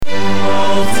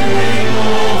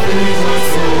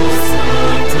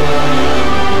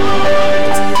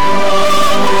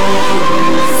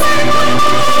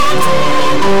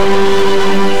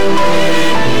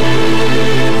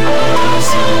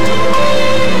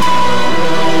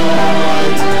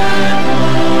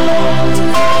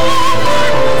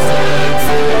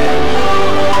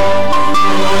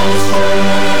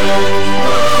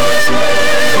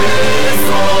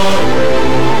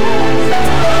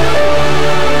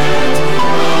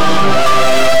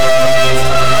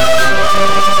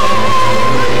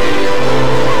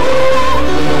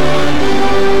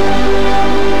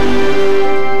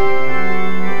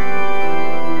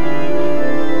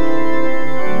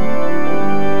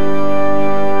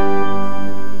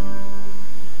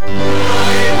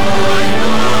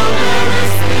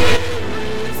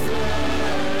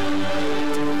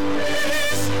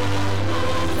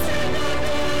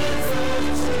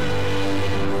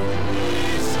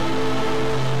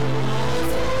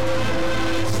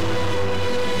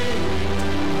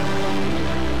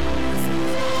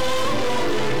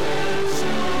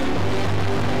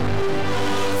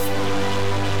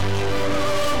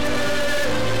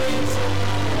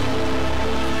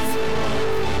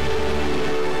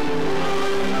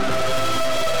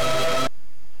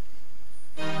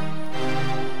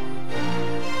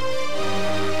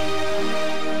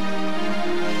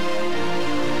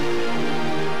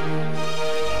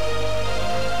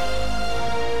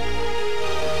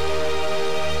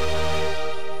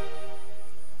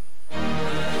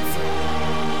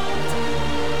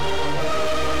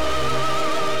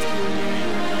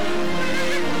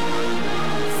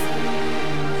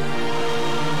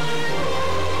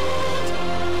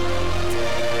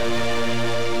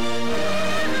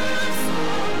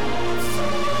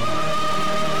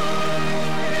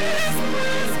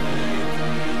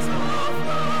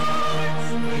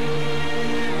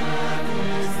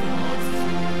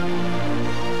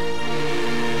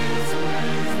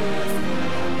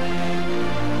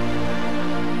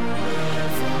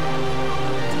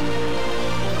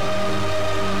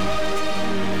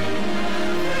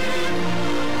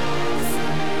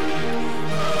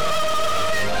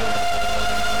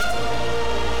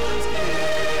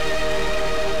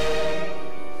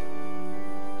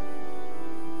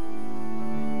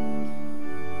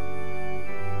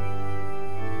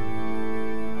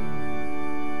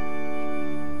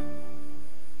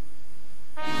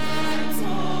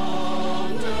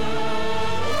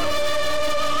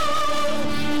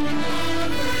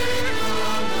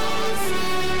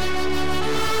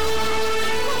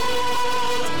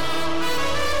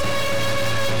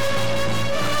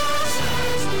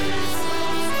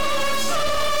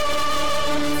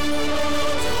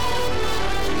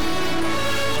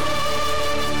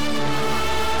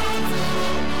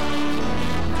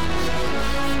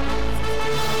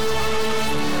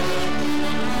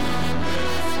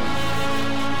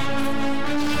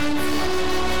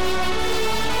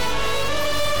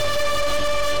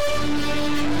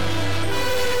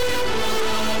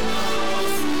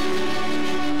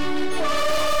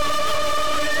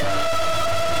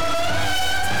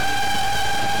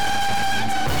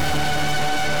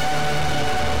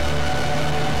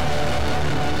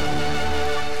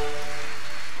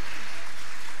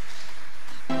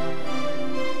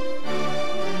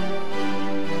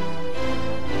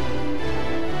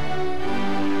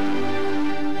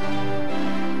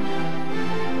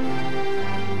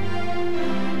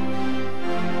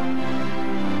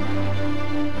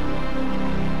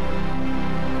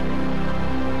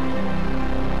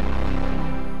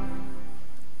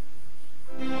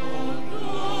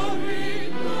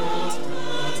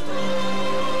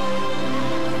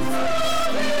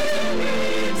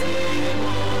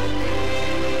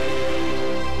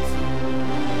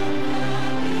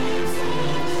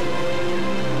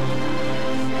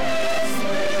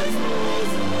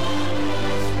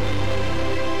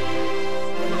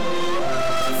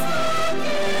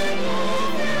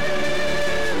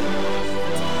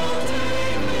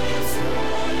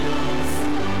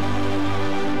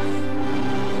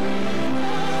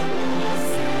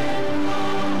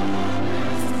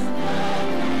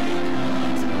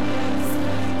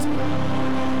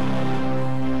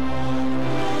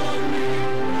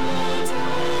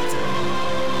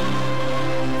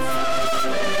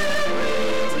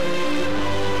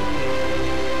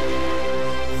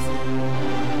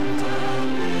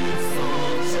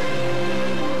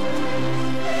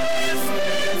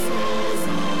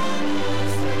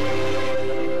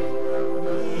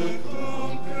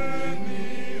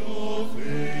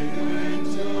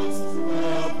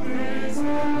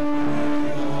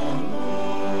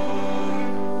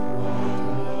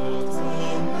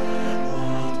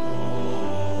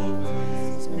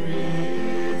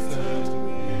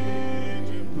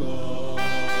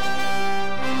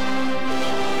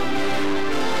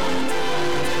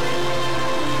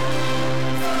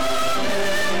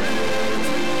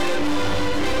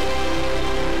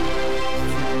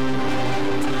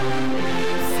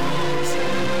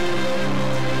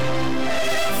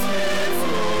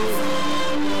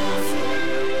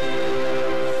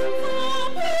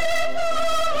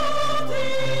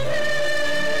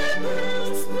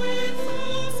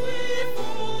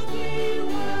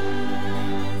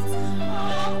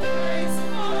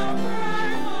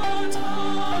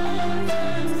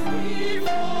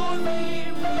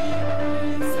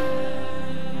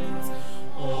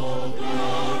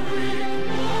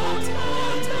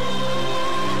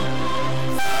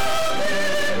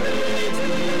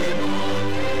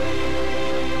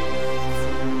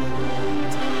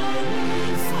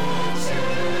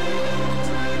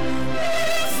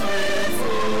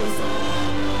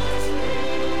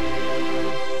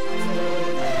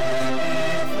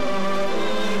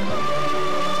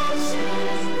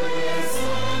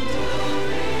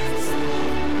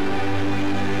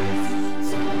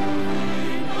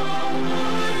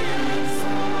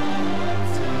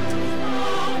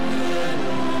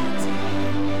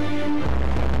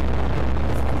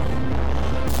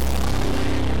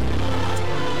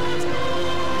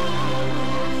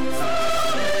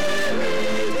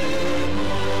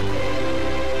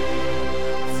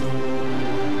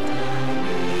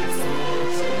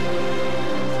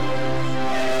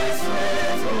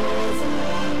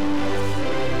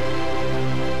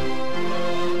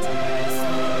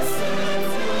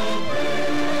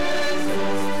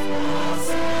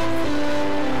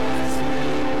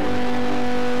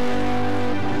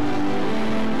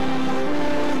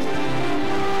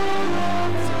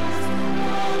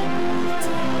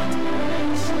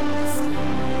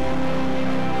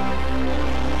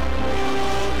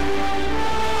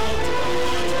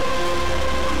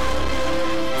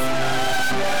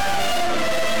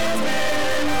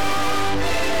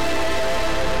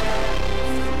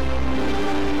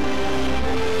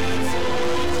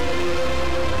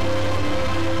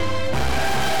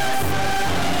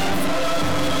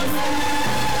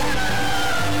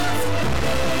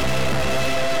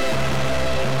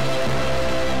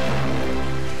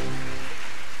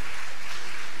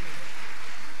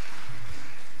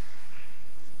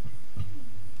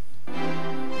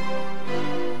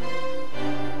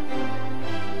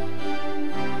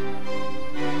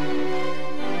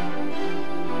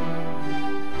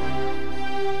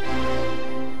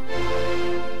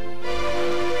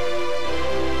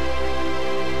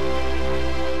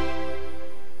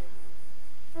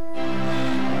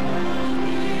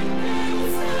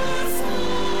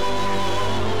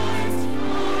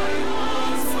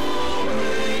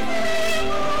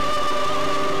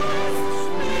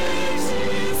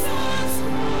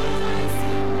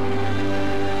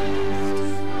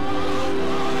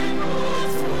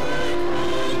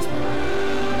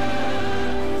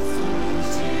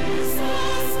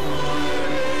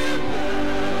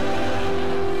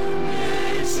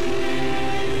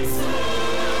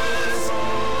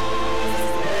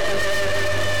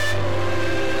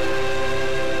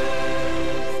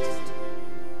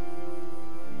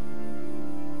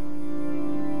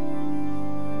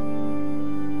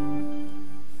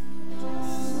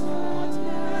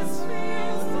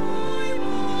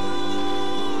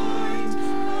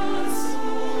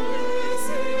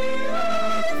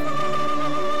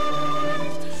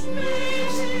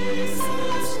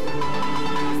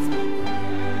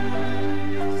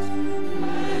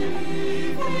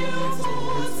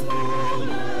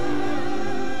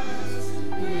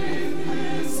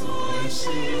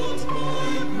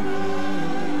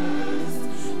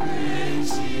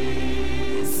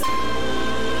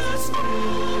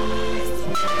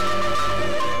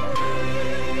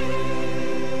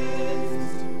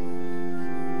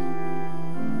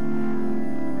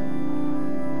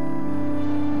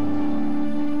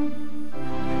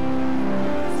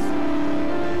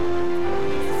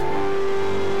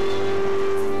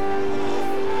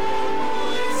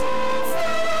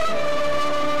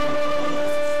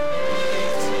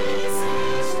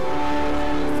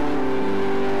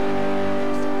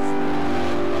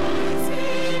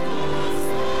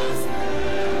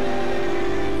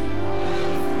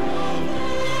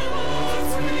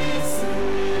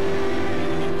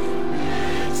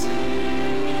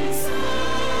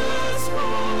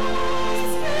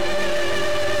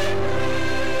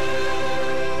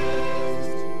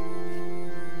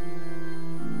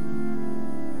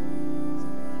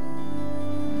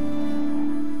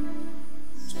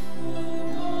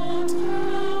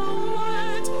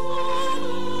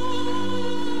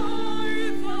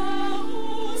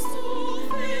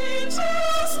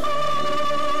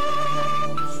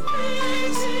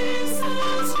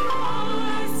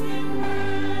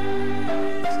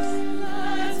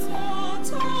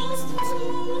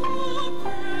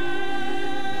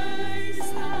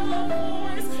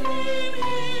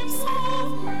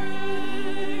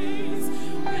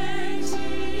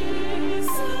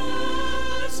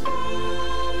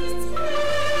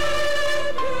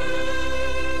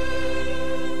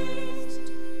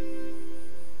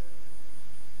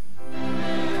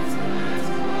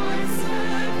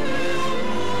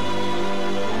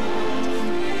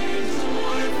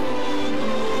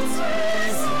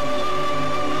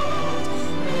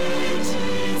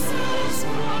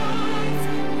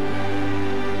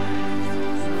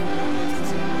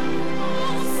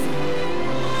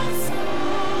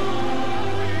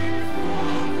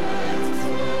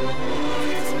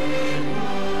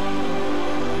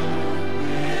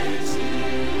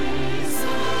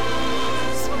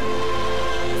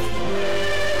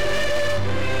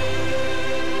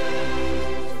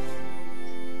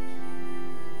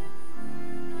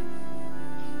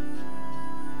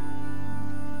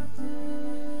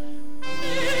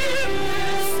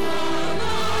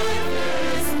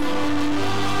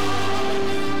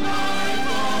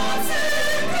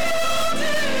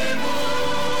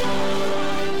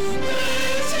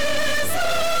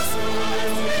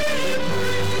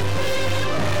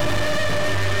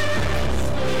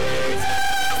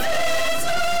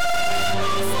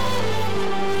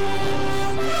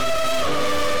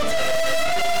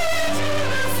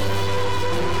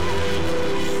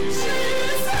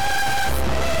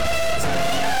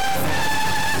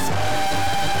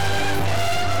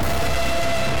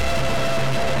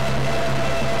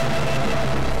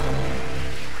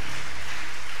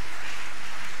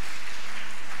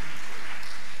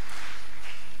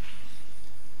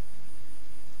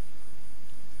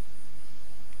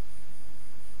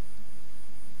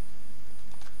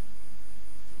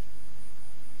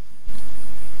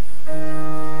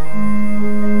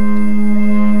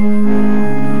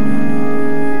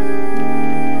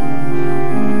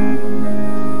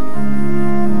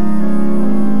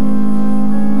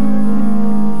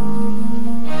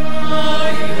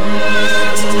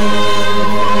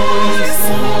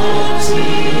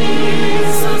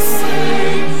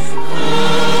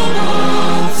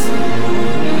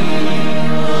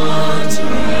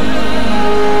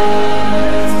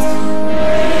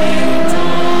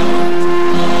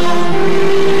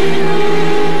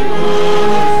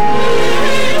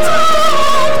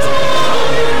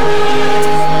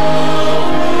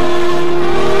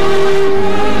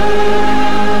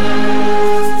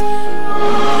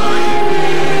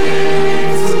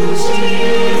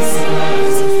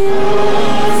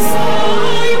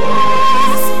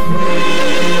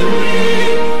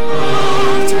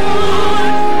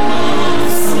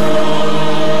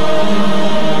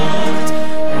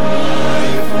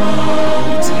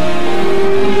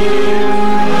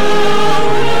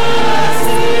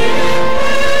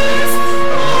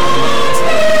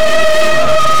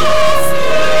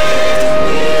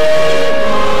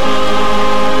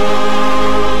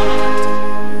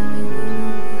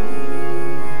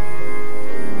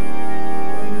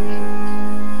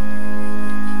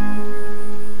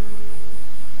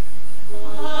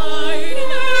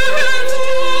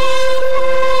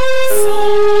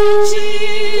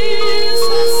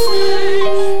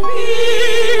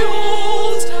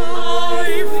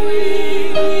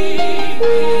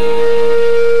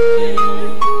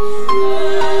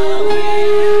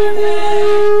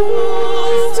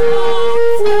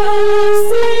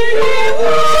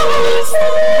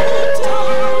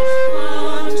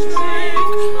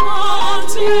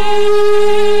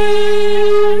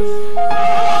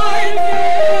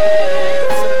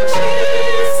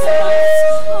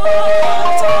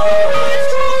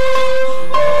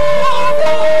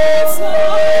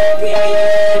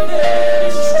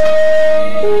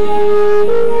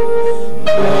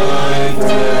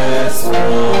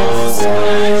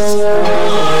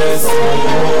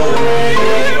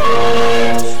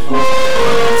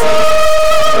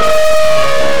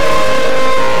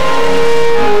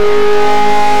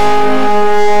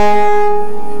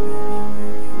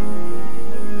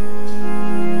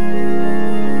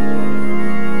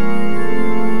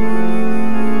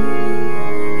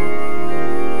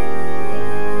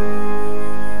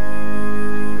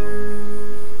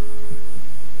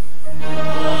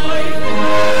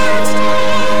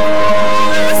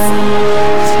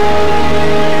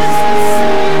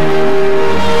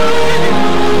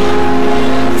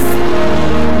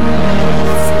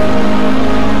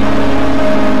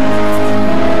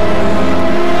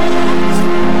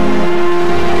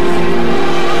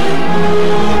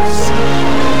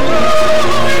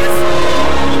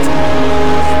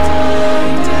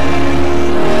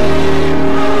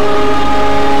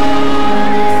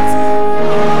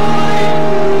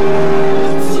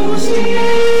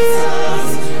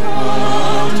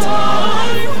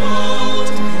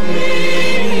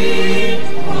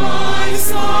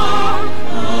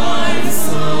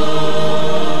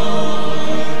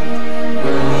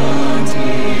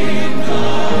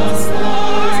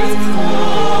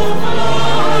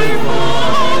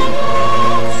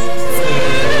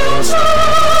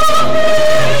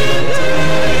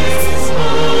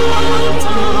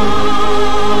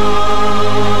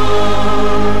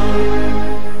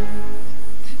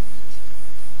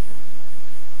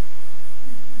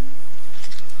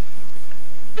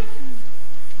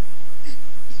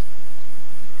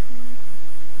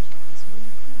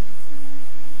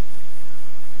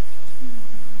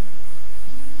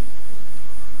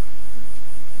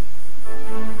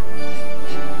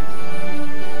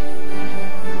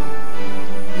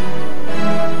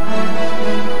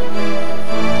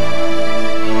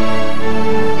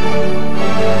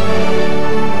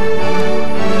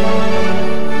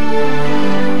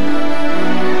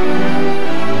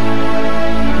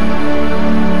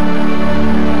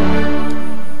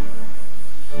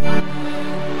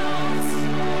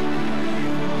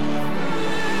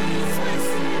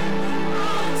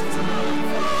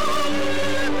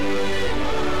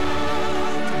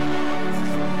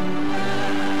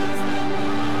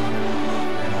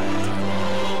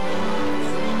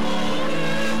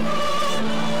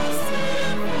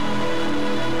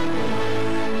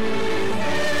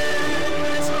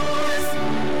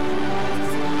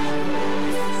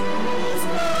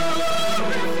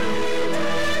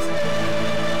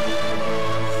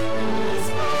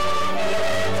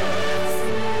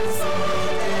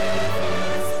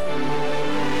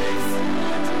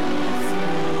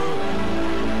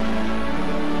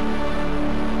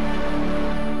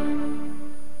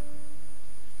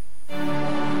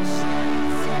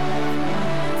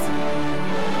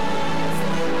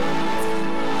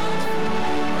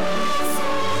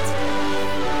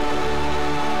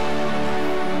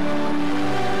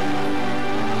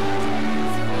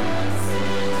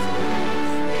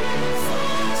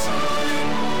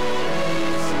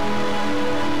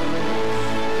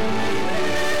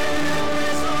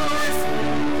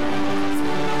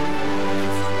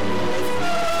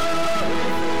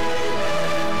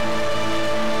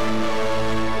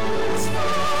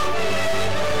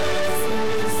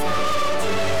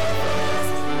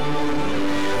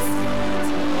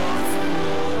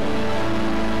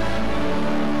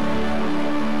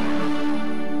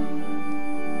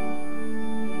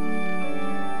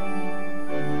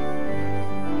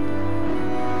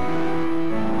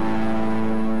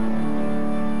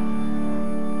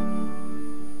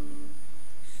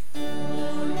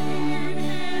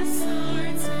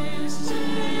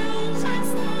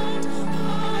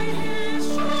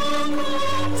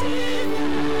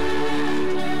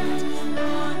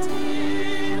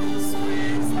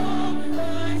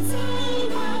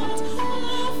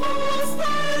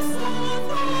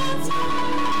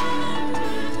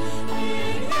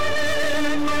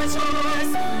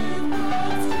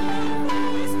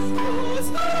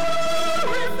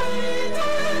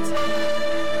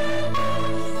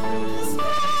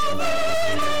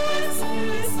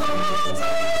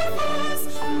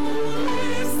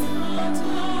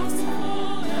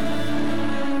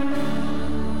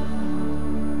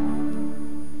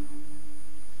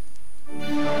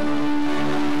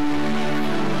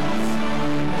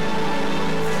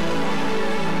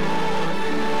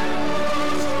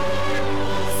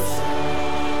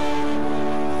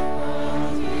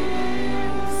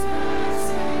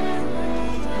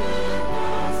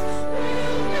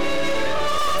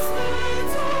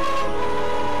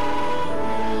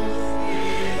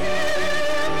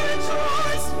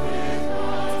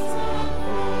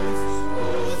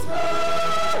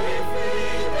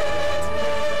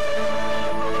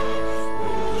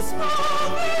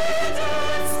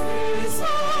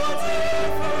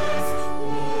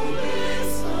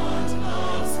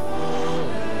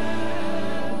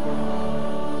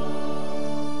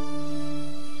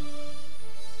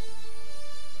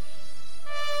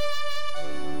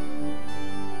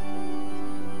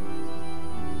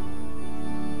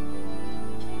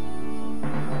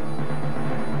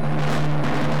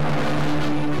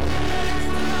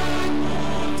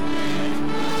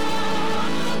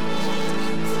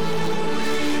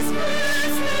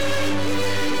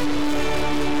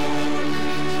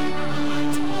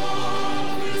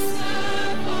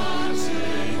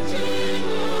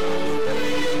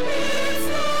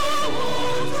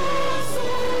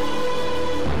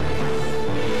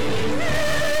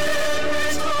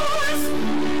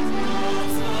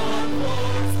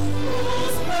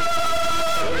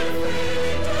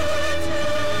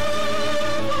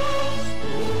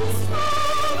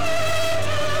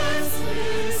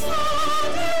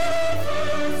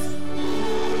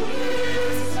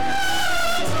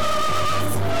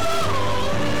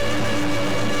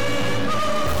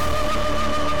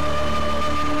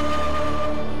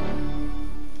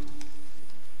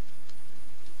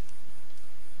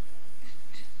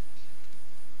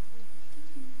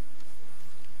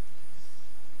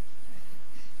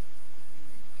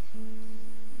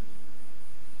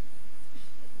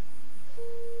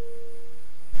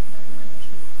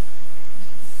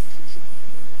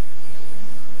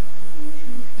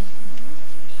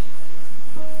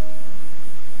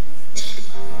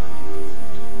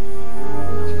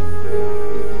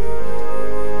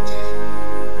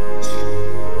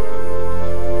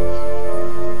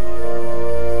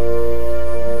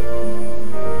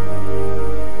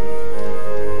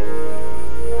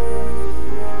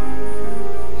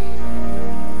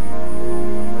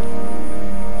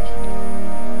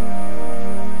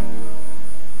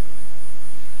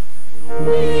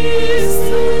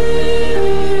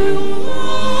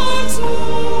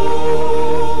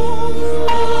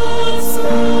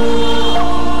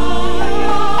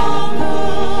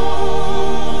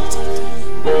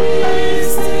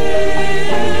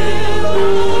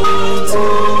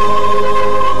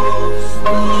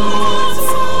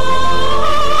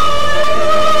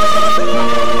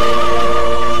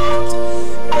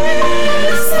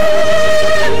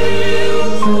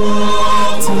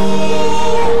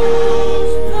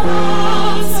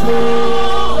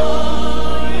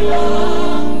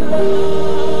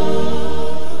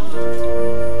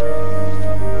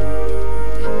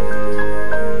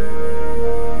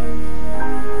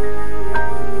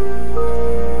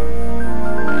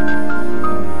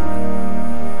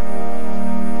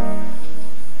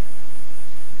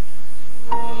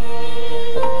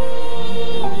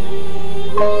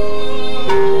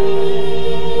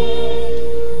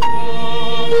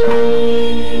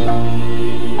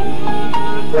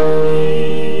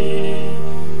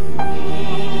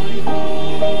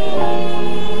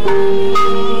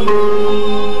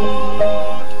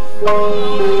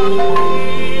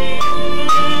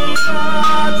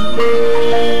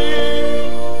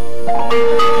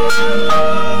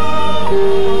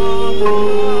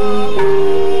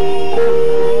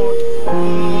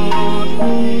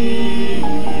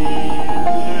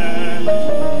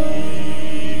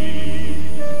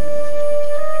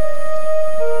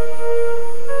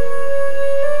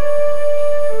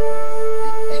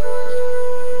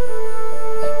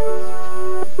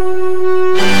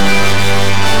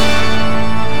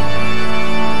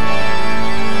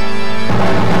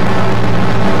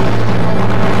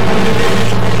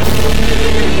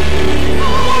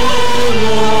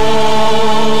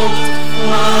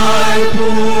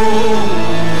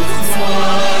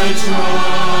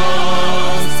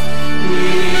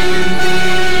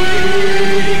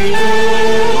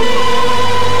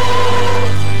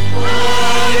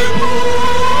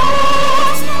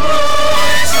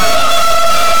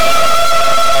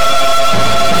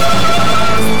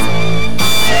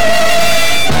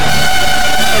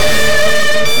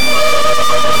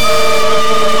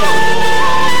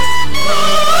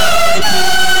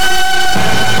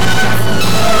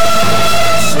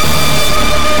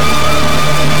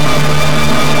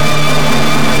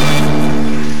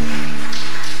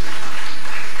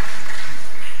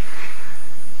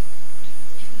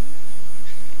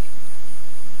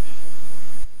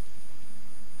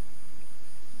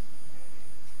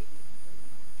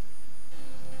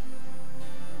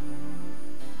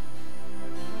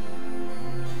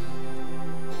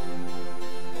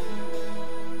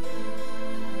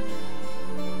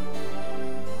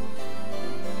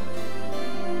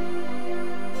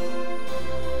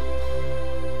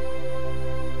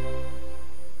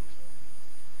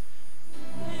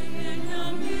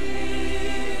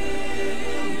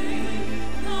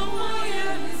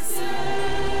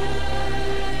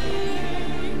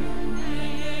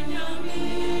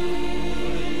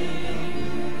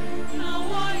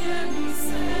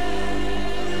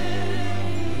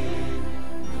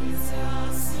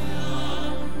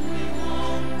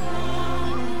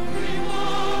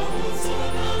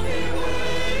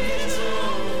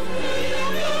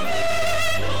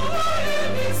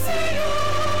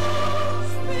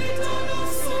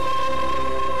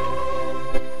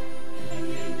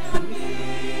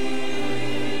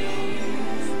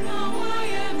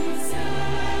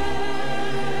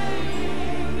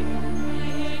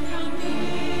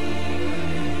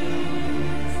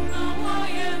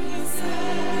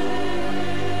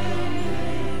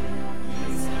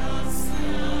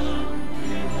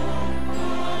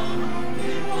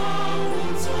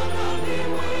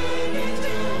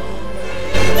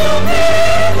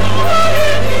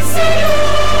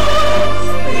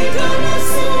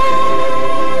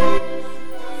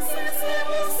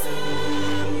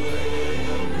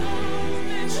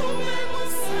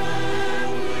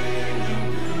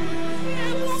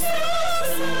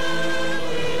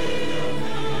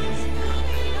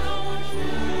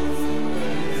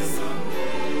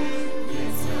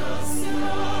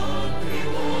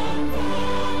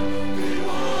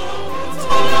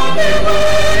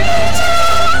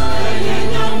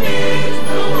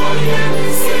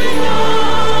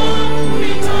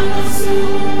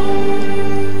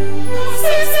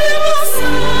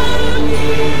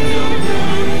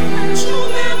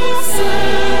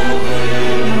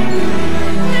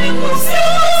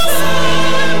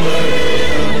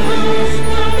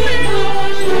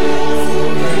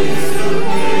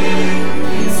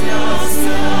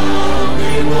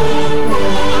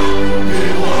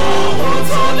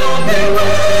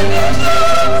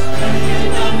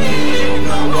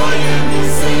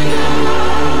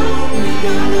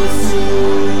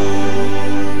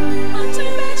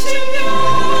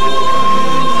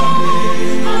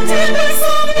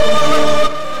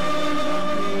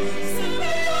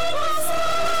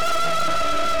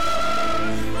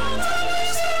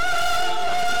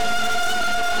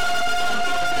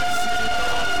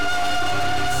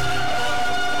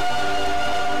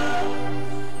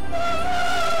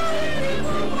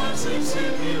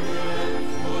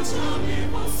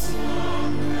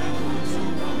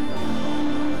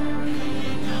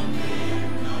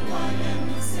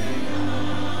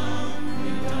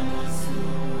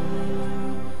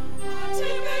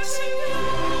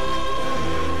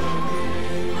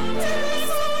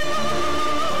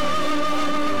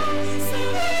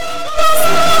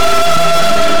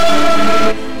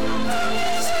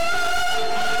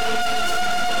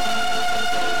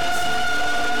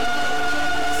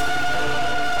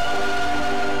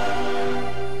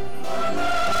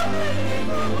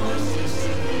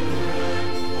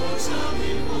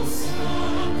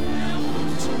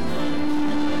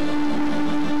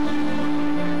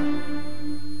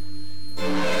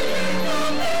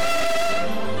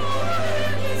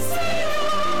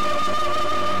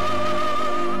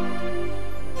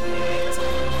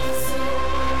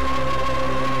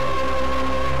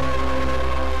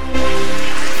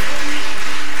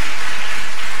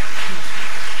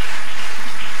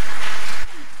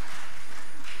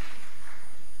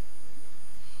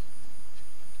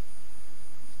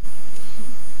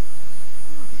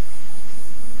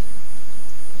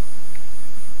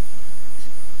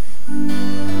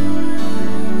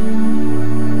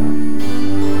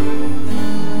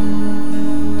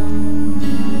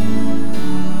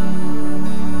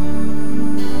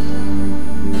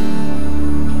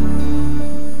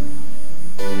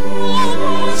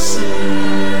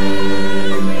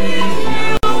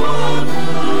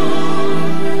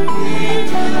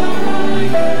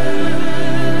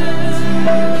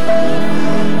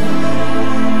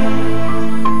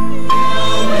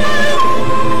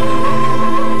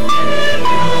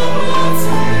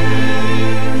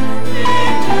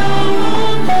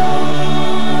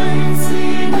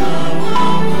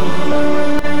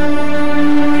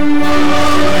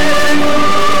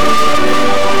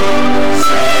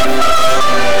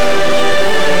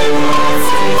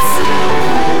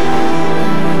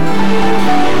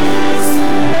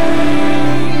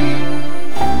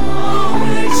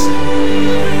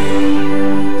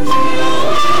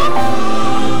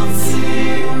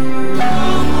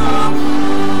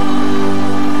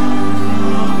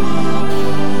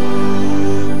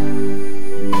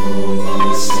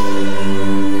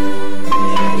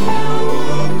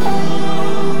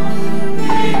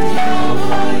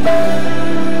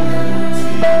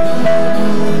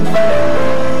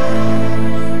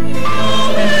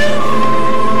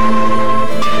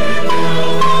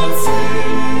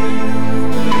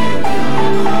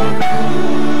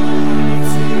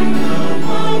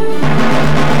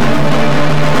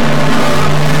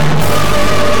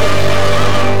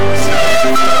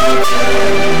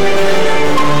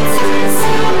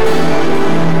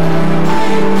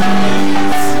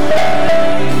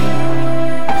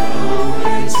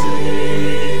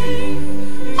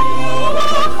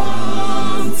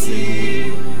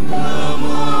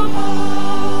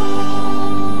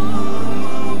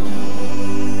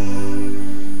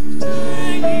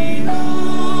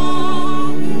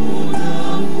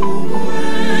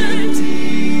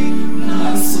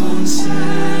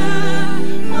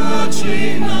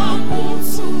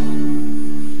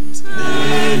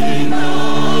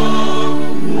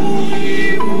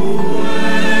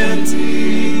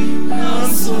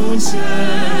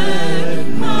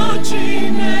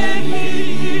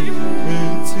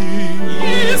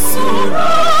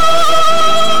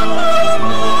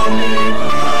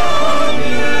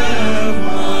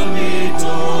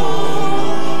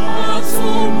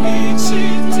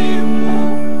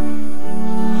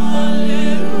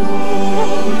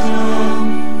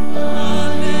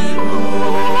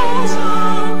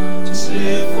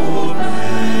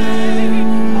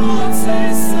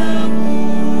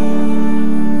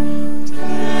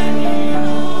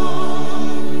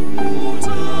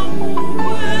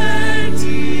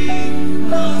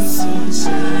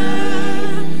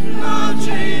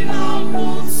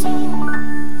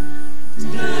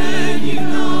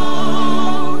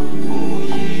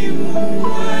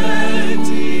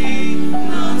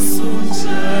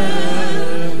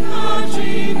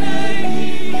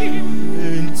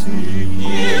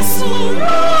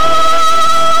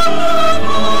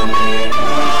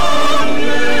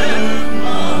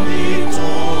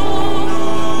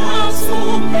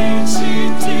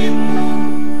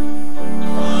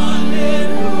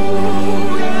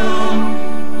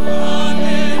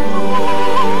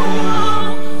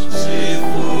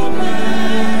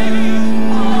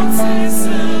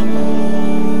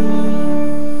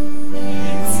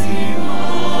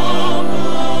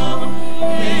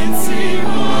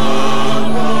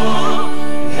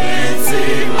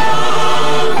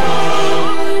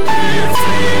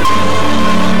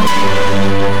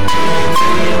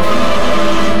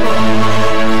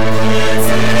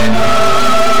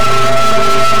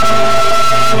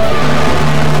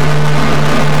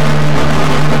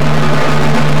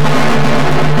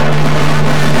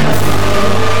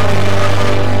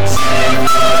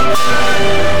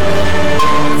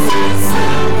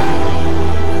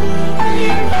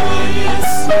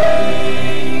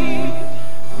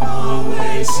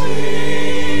Say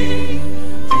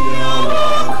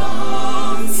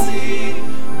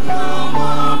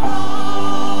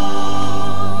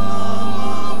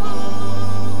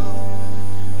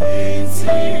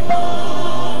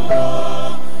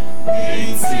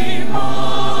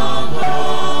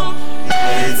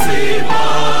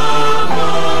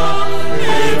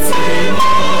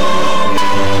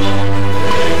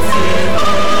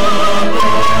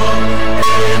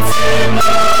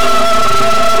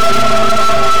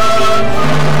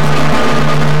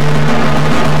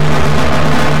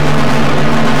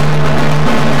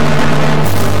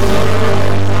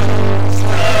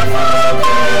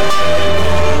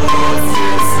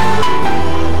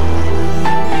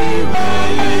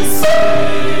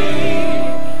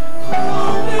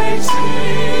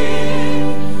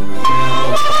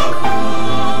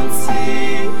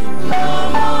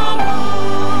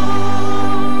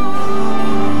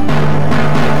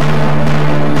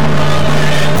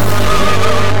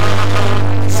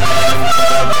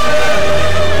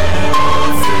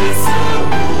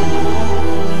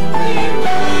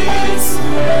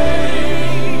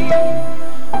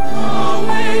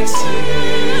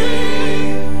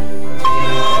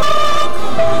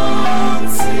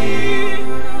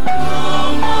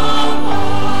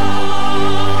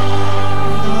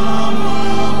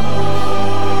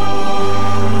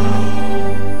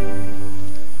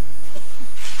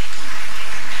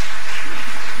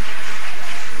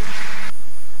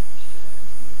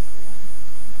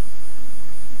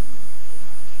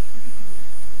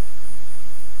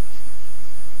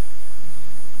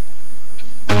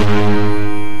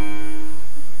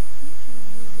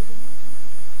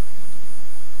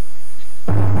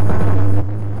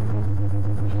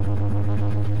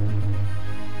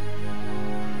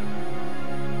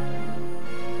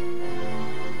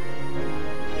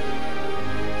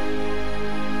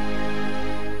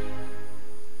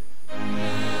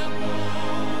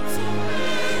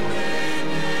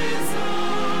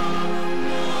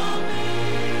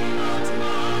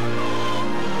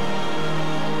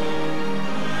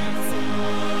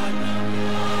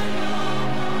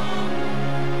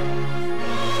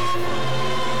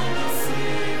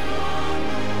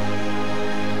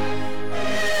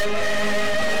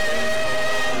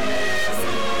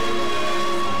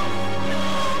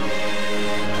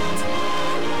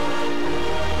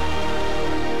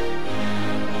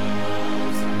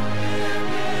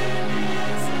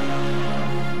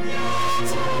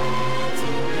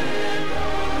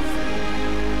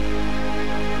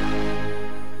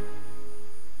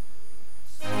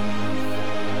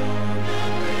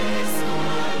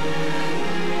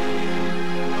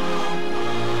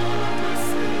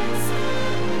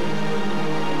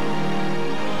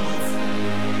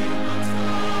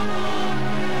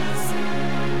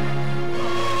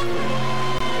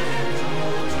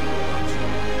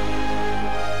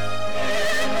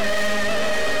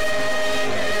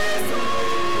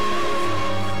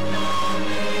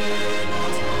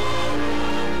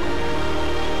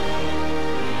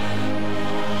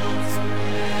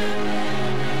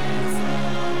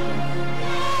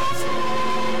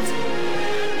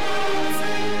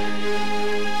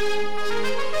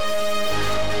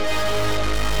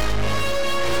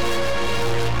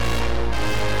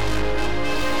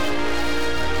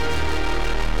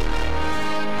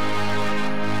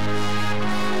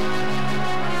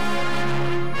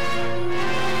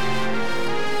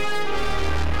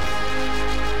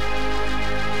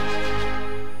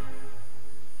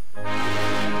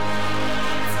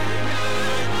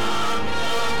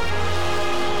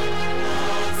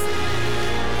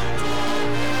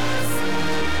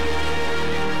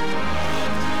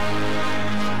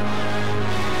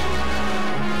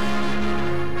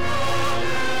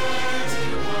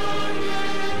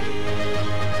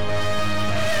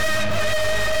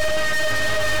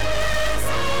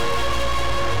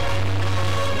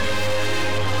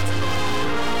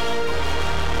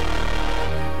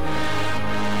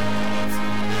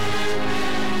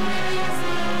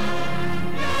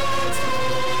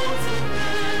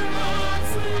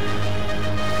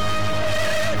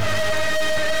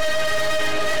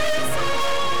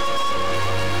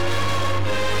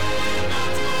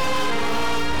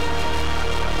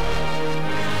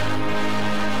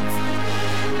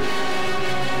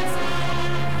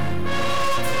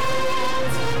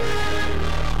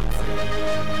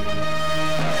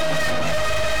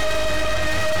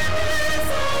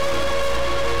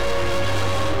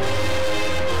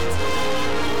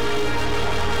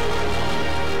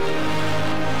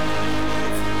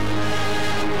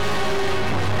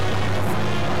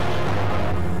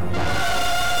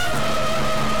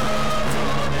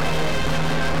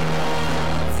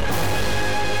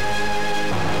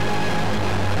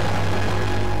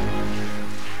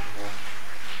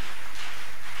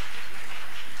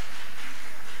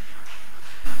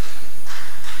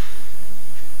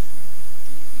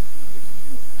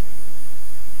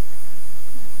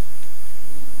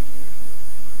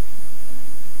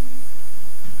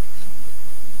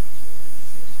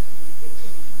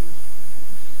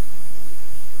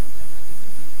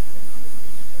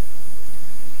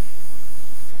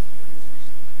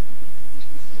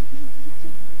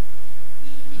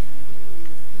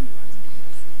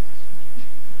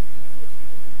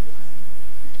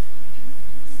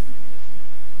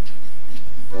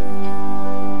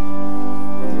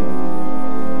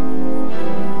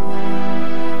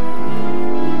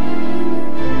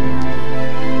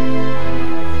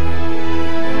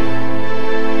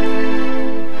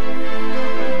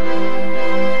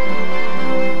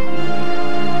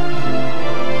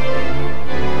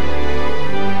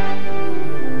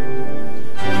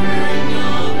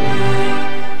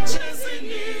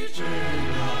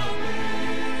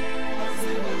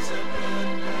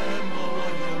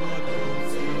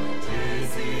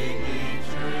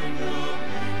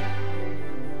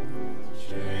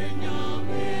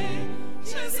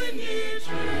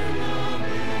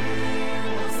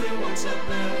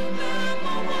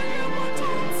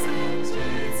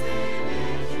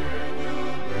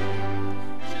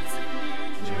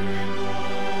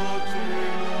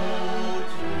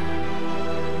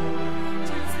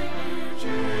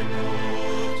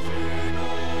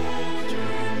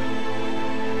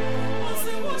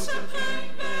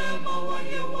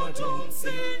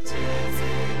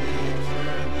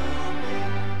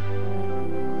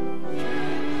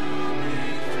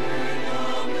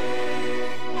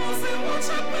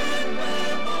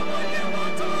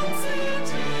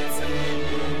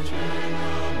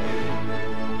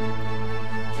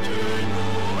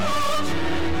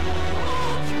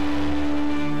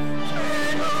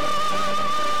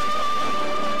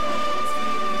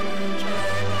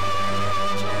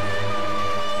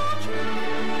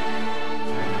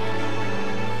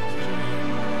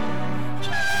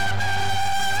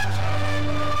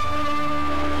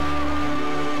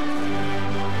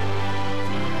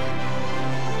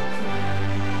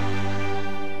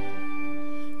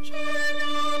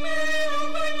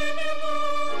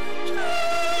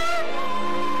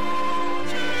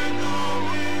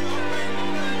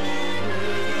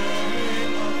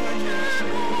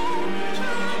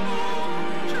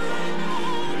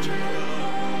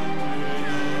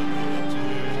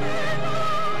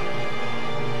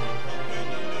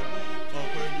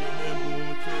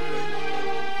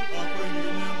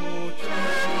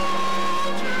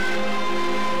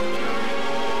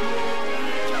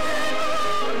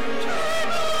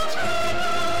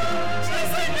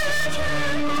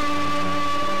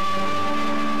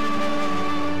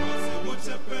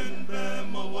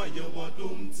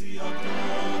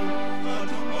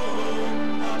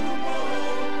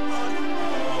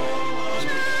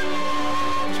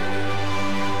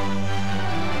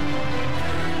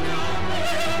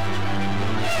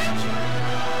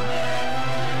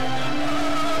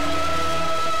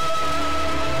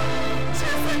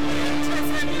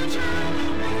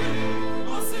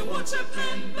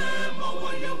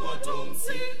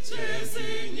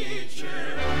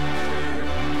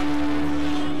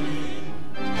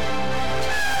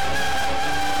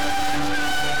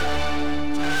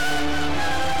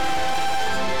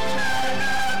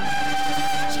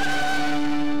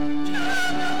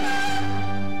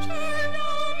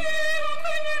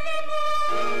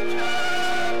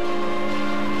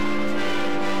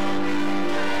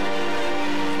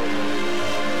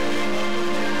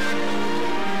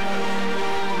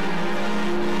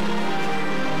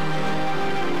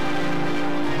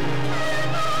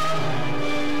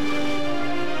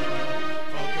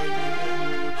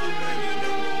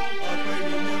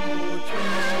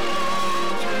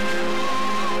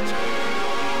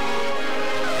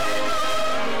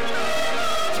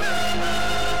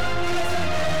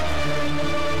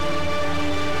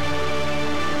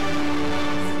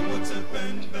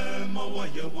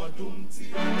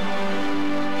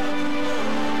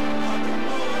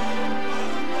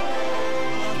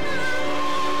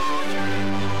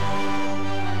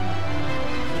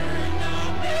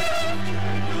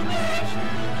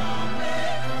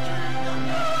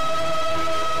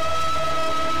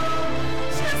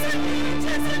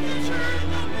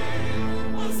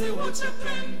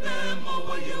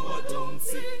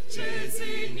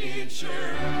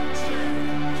Church,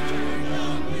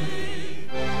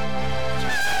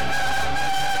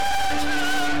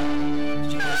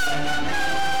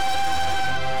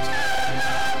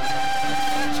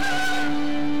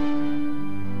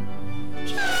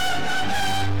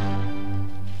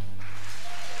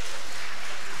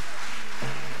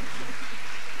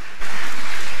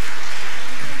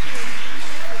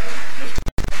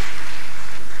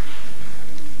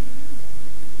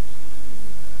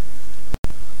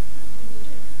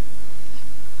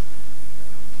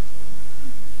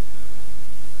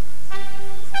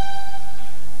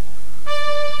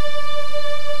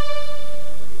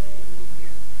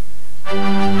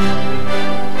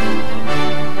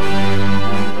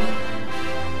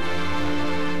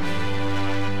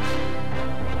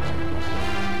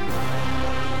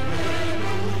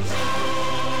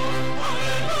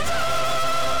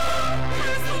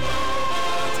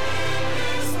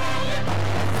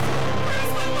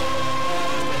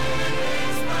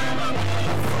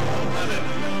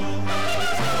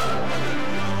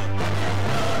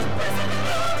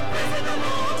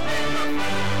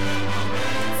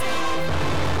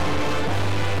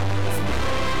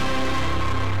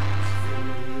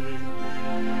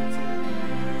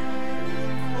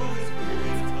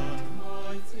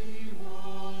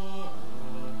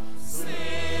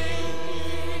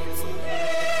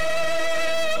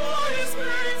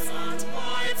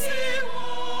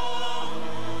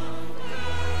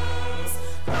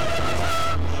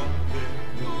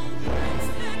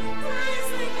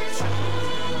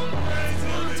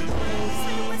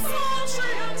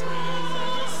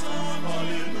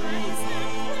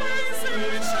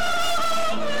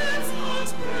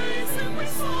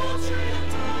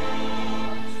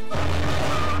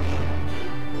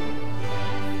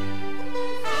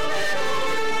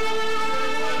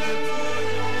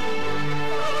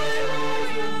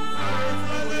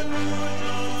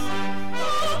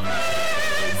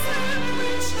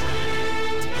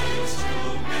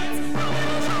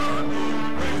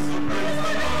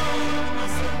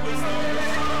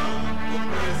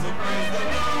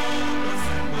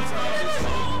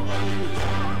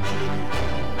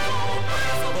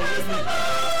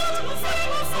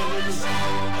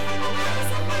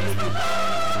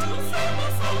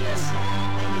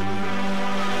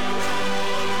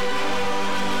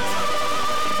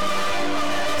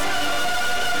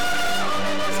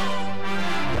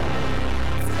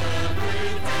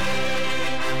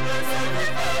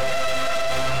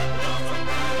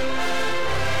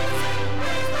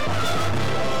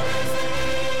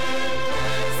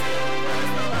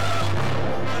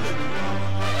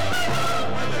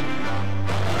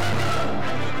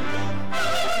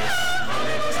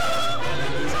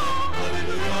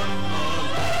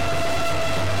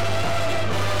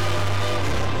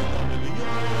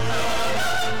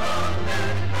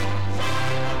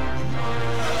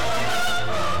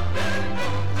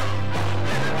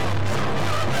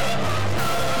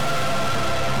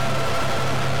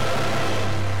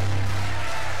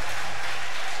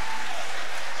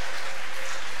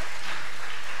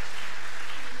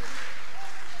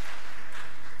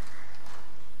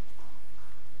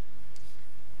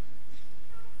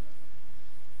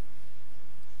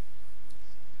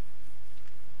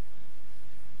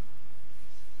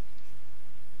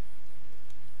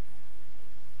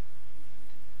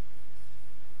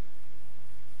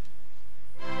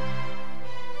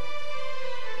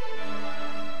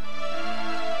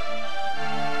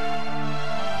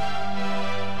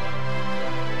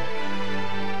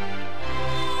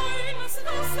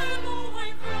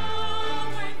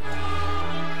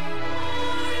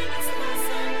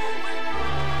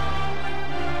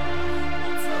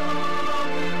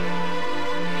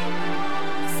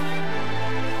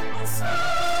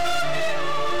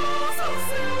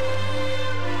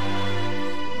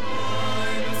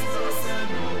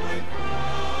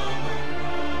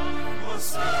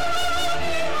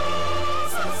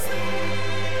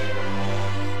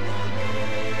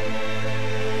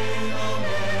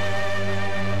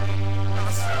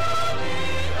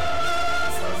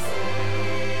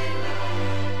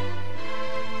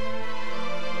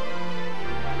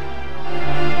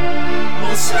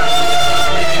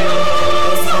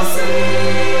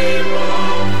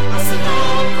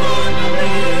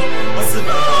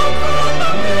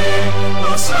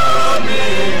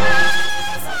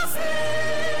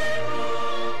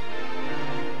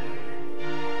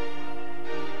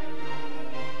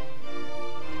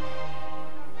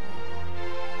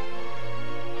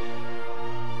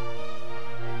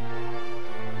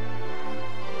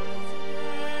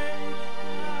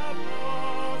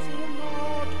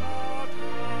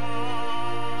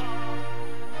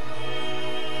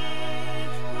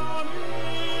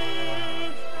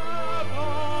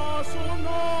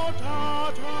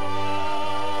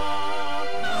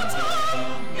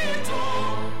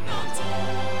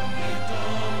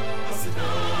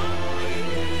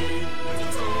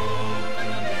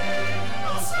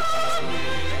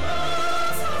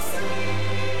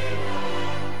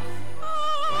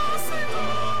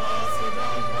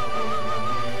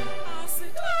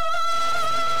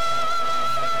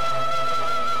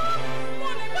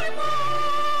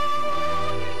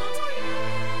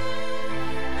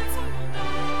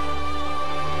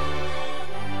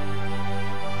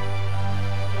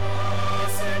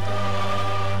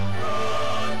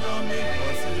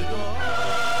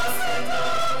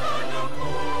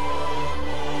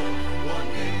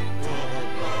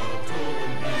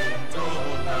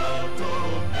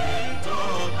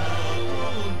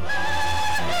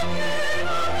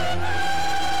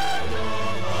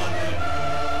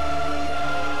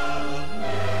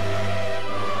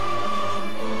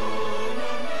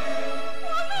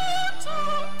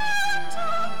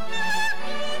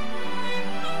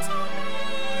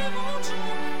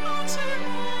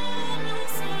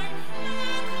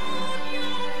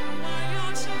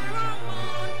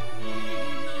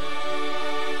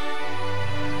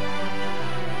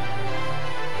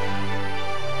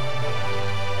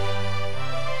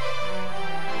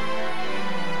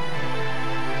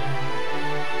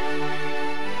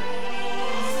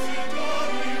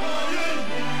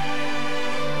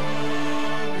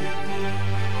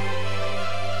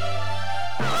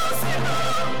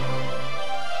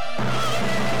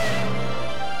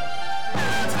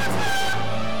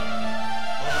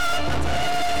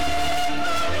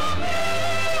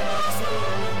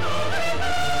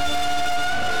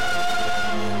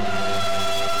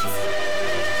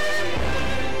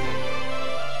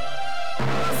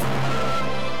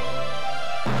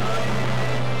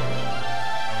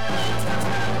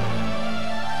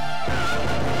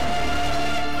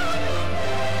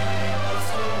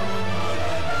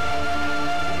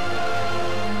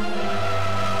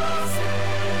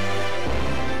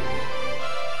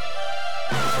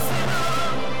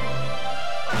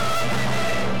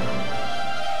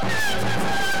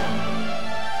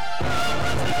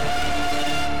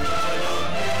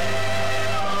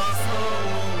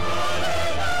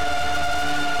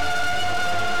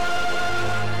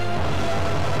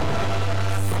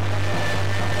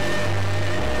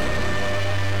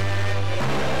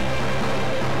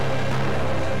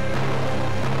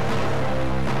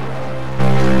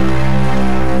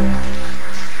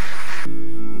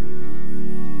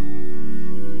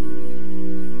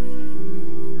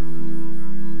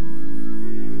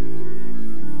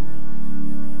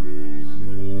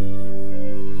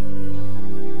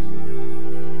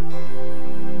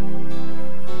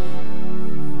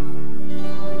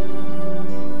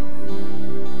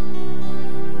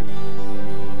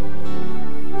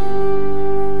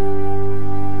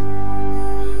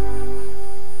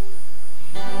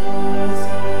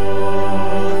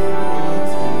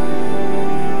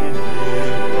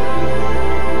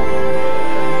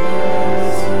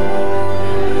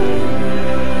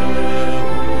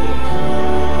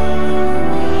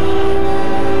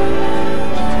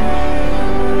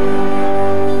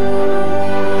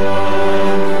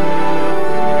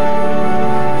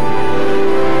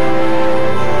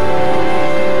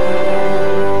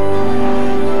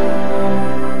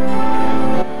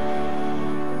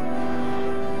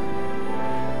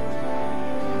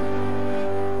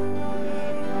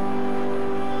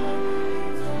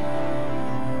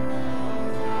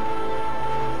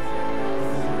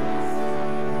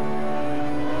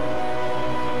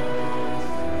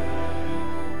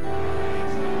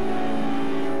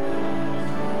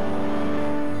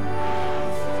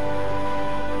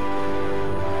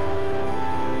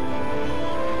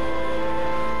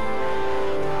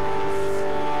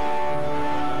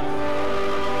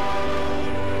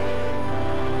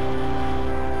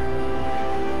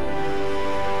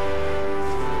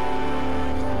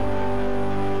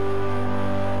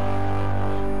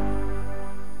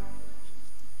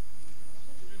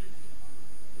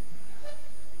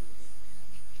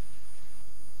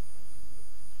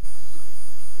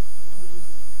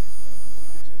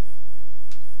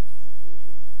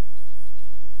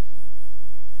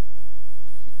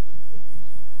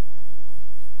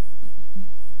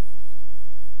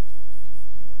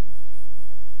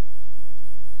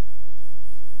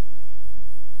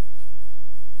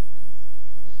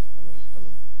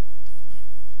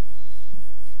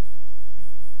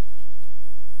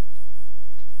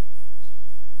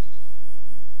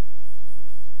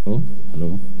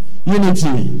 Hello?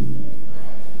 Unity.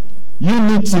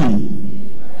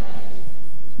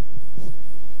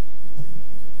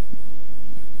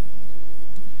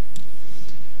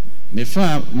 Me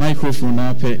fa microphone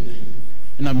up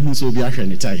na me so bi ahwe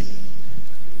ne time.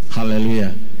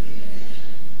 Hallelujah.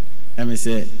 Me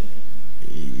say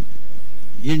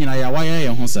ye nyina ya waya ye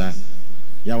ho sa.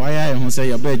 Ya waya ye ho say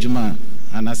ya ba adwuma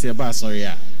anase ya ba asori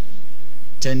a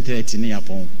 10:30 ne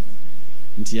yapon.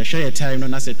 Nti ya hwe ye time no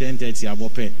na say 10:30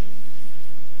 abope.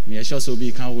 Me ya so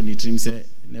bi kan wo ni trim say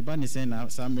ne ba ne say na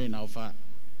samre na ofa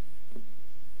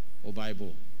o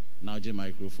Bible now je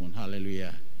microphone.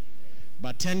 Hallelujah.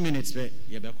 But 10 minutes be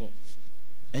yebeko.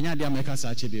 Enya dia make us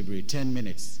ache bebre 10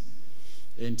 minutes.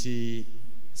 Enti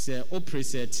se o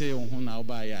preset te ho na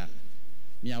oba ya.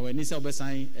 Me awani se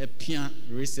obesan epia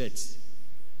reset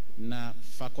na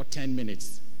fako 10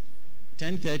 minutes.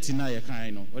 10:30 na ye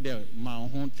kan no. O de ma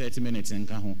ho 30 minutes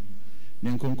nka ho.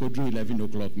 Ne nkonko dru 11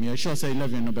 o'clock. Me sure say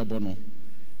 11 no bebo no.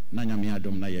 Na nyame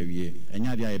adom na ye wie.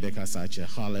 Enya dia yebeka sa ache.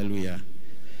 Hallelujah.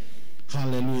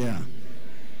 Hallelujah.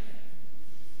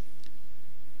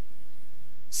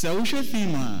 So we should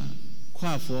theme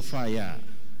kwa for fire.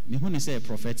 Me who say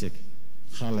prophetic.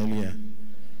 Hallelujah.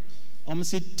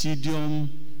 Tidium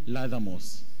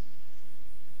ladamos.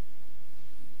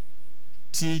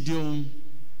 Tidium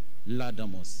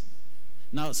ladamos.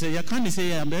 Now say you can't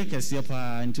say America say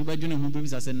pa into ba dwene hu bi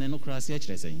say no kra say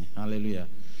kire say. Hallelujah.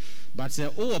 But say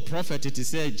a prophet it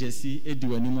say Jesse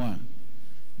edu animu a.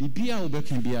 Bibia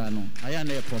obekan bia no aya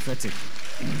na prophetic.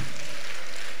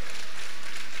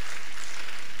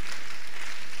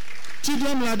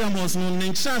 Tidium ladamos no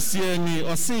nchase ni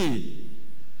o say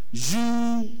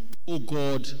you, O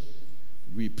God,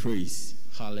 we praise.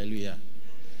 Hallelujah.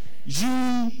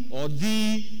 You or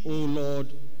thee, O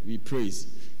Lord, we praise.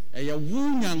 Eya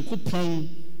wu nyankopon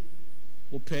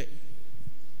ope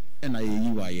ena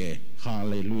yeyiwaye.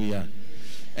 Hallelujah.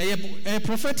 Eya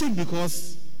prophetic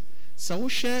because so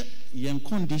share yen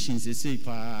conditions say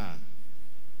pa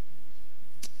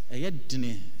eya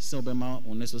dine so be ma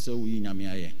oneso so wi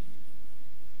nyame aye.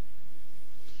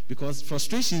 Because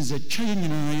frustrations are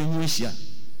changing in our Asia.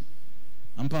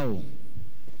 Ampao.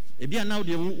 Ebia now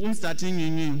they won't starting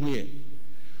in here.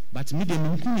 But me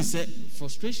dem say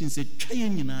frustrations are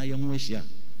changing in our Asia.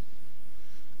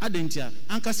 Adentia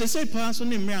anka say pa so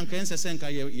ne mre anka ense nka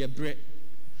ye bre.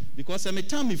 Because me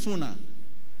time me phone na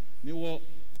me wo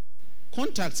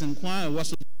contacts nkwa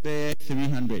was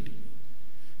 300.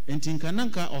 Enti nka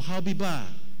nanka o how bi ba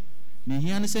me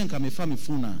hia ne se nka me fa me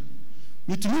phone na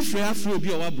mitumi frɛ afro bi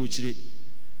a wabrochire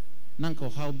nanka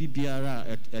how bi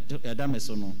biara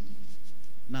edameso no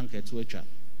nanka eto atwa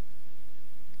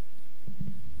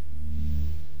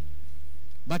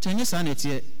but anya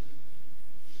sanete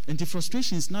anti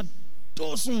frustrations not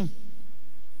dosun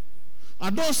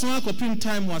adosun akopim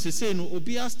time was say no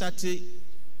obi a start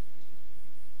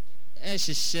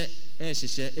ehye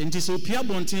anti so pia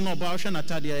bonten no ba hwe na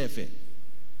tade ayefe.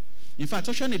 In fact,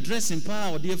 I should dress in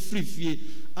power or dear free fee.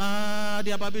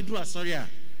 The Ababedu sorry, a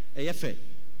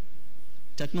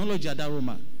technology at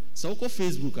Roma. So call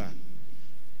Facebook.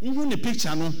 Even the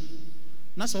picture no.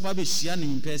 Not so baby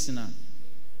shining in person.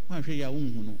 I hear your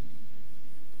own.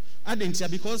 I didn't say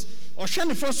because or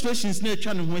shiny frustrations near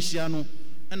channel Weshiano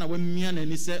and I went me and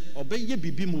he said, obey ye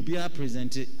be mobile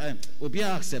presented,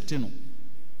 obia accepting.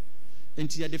 And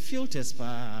the filters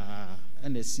pa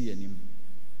and they see him.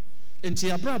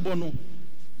 Enti abrabo no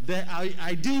the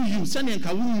ideal you send nka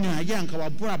wunya ya nka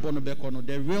wabrabo no beko no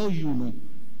the real you no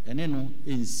ene no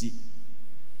ensi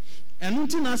enu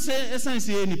ti na say essence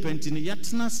any penti ni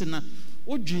yatna se na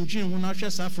odwindwin hu na hwe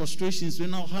sa frustrations we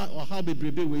na how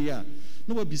bebrebe we ya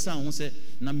no wa bisa hu say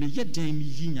na me ye den mi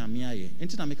yi nyame aye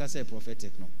enti na make say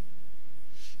prophetic no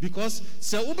because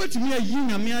say obetumi ayi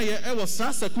nyame aye e was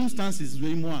sa circumstances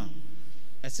we mu a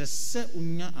ese se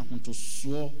unya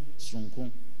ahontoso sonko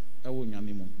ewo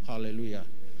nyame mu. Hallelujah.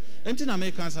 Enti na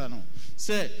make answer no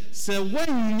say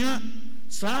wanya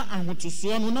sa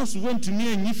ahotoso no na so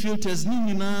wantumi anyi filters ni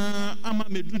nyina ama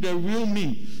medu the real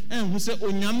me en hu say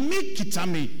onyame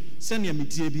kitame se ne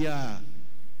metie bia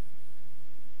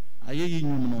ayeyi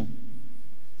nyum no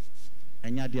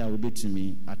anya dia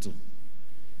obetumi ato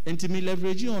enti me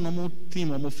leverage on mo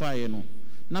theme mo fire no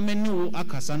na me ne wo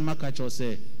akasan makacho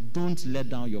say don't let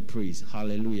down your praise.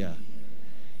 Hallelujah.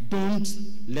 Don't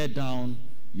let down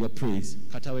your praise.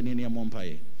 Katawe ni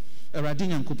mompaye. Eradi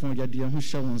nyankopon jade hu hwe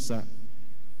wonsa.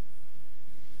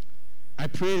 I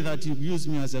pray that you use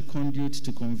me as a conduit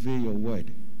to convey your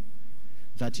word.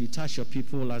 That you touch your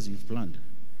people as you've planned.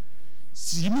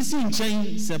 Simisi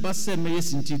nchen seba se meye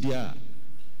sintidia.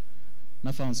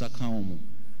 Na fa wonsa kan omo.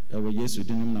 Ewe Yesu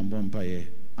dinum na mbompa ye.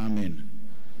 Amen.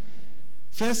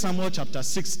 1 Samuel chapter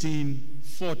 16,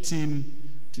 14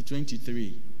 to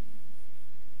 23.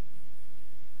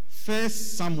 1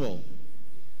 Samuel.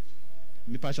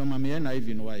 Mi passion mami na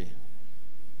even why.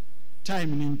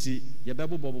 Time ninti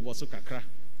yebebo bobo so kakra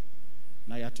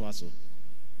na yato aso.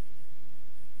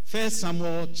 1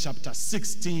 Samuel chapter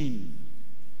 16,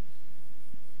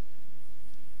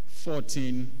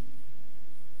 14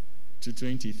 to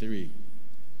 23.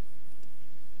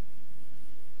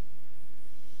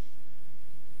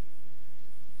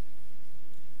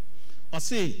 I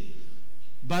say,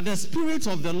 but the Spirit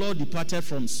of the Lord departed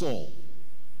from Saul.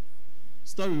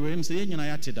 Story where him say,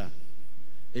 "Yena yatida."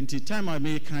 Until time I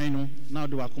make kind now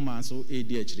do akuma so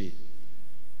ADHD.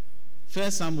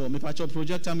 1 Samuel, me pacho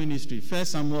projector ministry. 1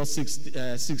 Samuel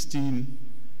 16,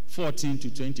 14 to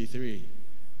 23.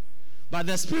 But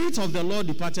the Spirit of the Lord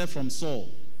departed from Saul,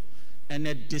 and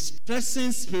a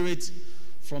distressing spirit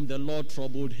from the Lord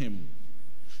troubled him.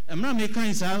 I'm not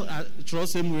making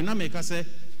trust him. We're not making say.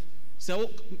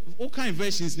 So, all kind of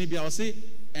versions need be. I will say,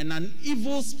 and an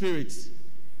evil spirit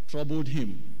troubled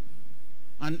him.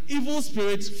 An evil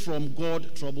spirit from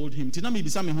God troubled him. Tina mi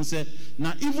bisa me who say,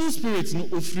 na evil spirit no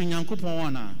ofri Nyankopon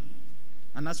wana.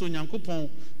 Anaso Nyankopon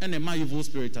ene ma evil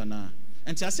spirit ana.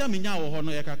 Enti ase amenya wo ho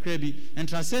no ye kakra bi.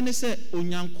 Entrase ne se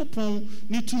Onyankopon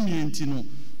ni tumi enti no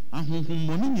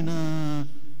ahonhommoni nyina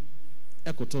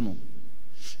ekoto no.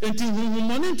 Enti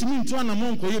honhommoni ntumi nto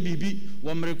anamon koye bibi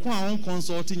wo mreko a on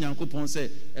consult Nyankopon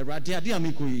se Awurade ade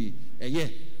amikoyi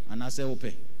eye anase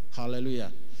wope.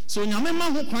 Hallelujah. So nyame ma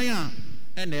ho kwan a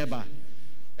eneba.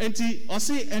 Enti o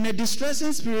say, and a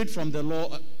distressing spirit from the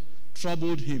Lord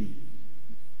troubled him.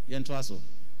 Yento aso.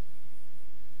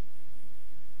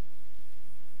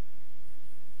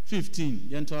 15.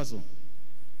 Yento aso.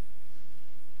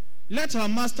 Let our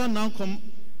master now come.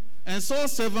 And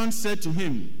Saul's servant said to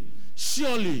him,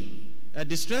 surely a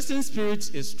distressing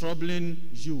spirit is troubling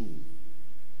you.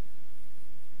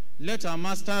 Let our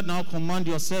master now command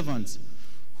your servants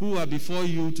who are before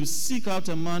you to seek out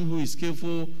a man who is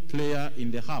skillful player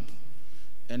in the harp.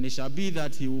 And it shall be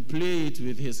that he will play it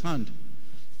with his hand,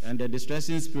 and the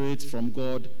distressing spirit from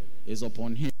God is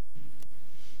upon him.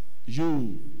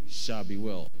 You shall be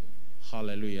well.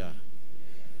 Hallelujah.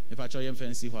 If I try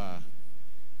fancy why.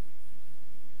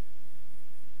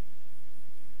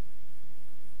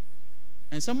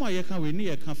 And someone you can we need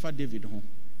a comfort David home.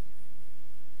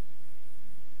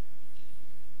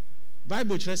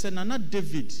 Bible says na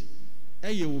David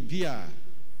eye obi a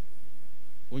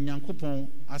Onyankopon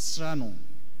asra no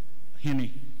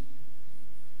hene.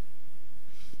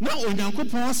 Na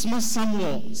Onyankopon asma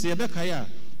Samuel se yebeka ya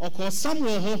okọ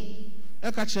Samuel ho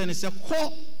e ka kire ne se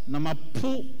kọ na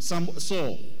mapo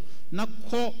Saul na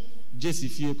kọ Jesse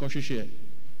fie kọ hwehwe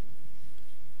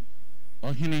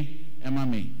ohene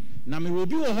emame na me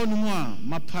obi wo ho no mu a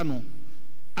mapa no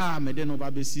a me de no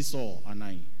ba be si Saul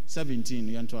anan 17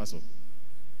 yento aso.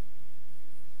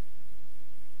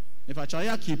 If I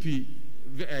try to keep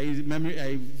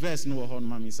memory verse no ho no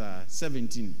mami sa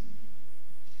 17.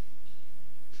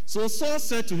 So Saul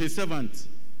said to his servant,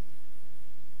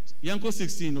 Yanko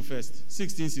 16 no first,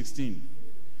 16.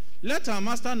 Let our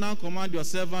master now command your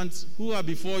servants who are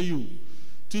before you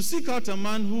to seek out a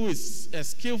man who is a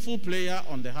skillful player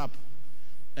on the harp,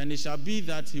 and it shall be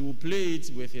that he will play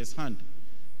it with his hand.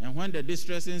 And when the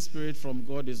distressing spirit from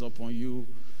God is upon you,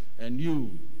 and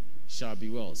you shall be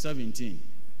well. 17.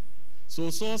 So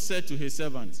Saul said to his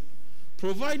servants,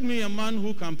 provide me a man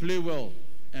who can play well,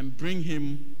 and bring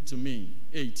him to me.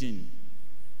 18.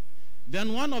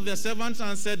 Then one of the servants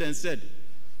answered and said,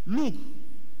 look,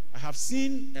 I have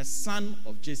seen a son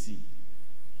of Jesse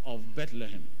of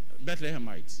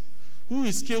Bethlehemites, who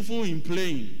is skillful in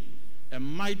playing, a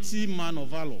mighty man of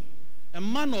valor, a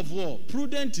man of war,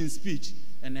 prudent in speech,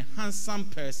 and a handsome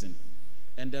person,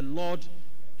 and the Lord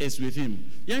is with him.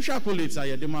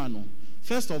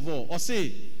 First of all, I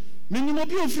say, minimum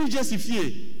be free Jesse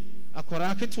fie,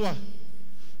 akwara ketwa.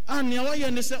 And ya wa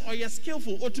ne say oye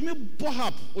skillful, otumi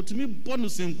bohap, otumi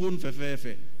bonus nkon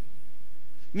fefefe.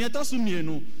 Ni atasu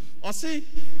mienu, I say,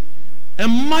 a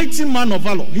mighty man of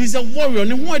valor. He's a warrior.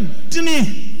 Ni ho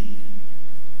adini.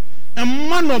 A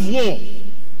man of war.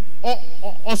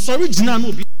 Or sorry,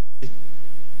 no be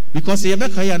because he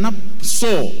ebeka ya na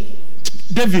Saul,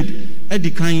 David,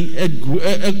 edikan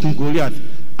ekun Goliath.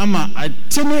 Ama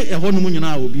atene ehonu mu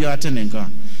nyina obi atenenka.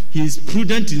 He is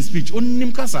prudent in speech.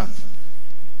 Onim kasa.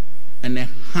 And a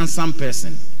handsome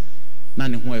person. Na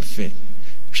ne ho efe.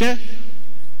 Hwe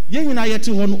yen nyina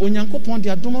yete ho no Onyankopon de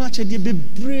adom akyede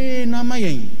bebre na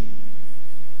mayen.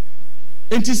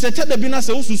 enti sete da bi na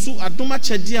se ususu adoma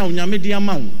kyede a onyame de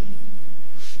ama wo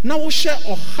na wo hye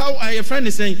how I friend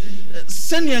is saying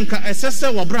senyenka esese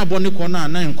wobrabo ne ko na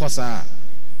nkosa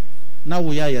na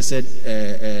wo ya said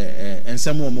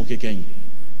ensem wo mo keken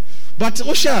but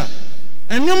wo hye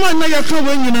enyama na yakra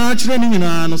wo nyina kire ni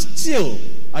nyina no still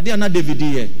ade na David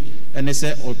ye ene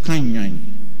se o kan nwan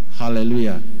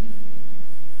hallelujah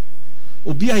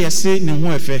obi a yese ne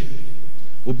ho efe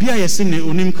obi a yese ne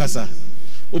onim kasa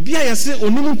obi a yese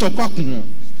onim ntokwakono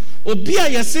obi a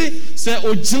yese se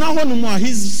ogina ho no mu a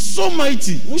he's so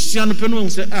mighty wo hia no penu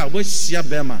se wo hia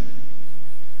bema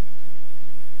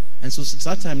and so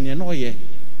that time ne no ye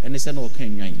ene se na o kan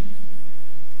nwan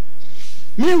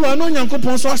me wa no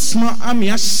Nyankopon so asma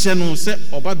ame ahye no se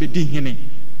oba bedi hene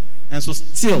and so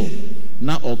still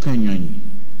na o kan nwan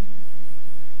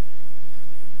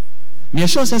me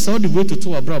sure say so the way to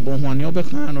abrabo ho ane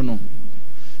obeka no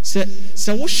se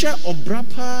wo hye obra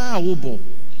pa wo bo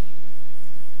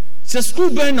se school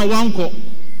ben na wanko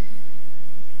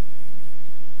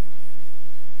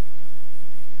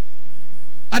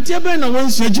ade ben na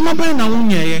wonsu adwuma ben na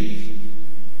wonyeye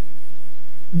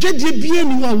dwedie bie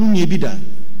ni wa wonye bi da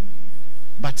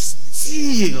but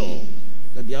still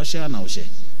da bia hye na wo hye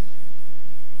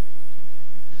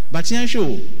but yan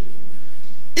show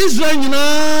Israel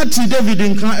nyina ti David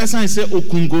nkan esan se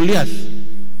okun Goliath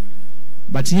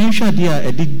but yan hwa dia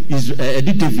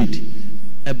edi David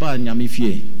eba nyame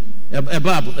fie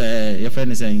eba your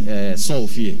friend is saying Saul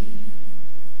fie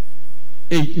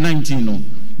 8:19 no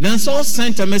then Saul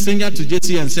sent a messenger to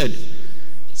Jesse and said,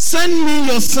 send me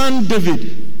your son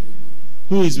David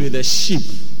who is with the sheep.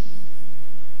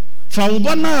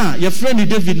 Faubana your friend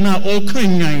David now all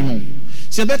kind no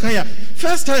sebekaya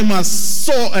first time I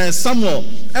saw Samuel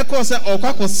eko say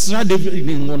okwakosra David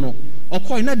ni ngono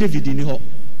okoi na David ni ho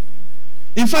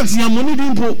in fact yamoni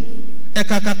dimpo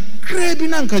ekaka krebi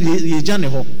na nka ye jane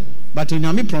ho but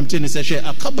onyame prompte ni se hwe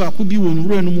akaba ko bi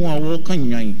wonwura no mu a wo kan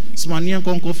nwan smane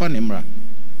nkonko fa ne mra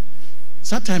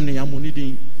that time ne yamoni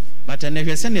din but ne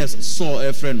hwe se ne saw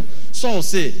a friend Saul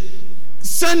say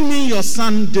send me your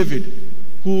son David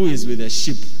who is with the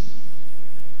sheep.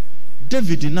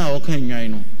 David na okan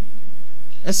nwan no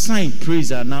a sign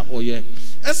praise na oye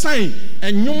a sign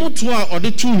enyomo to a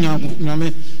ode tu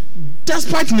nyame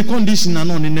despite the condition na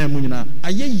no ne na mu nyina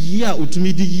aye yi a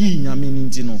otumi di yi nyame ni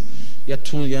nti no ye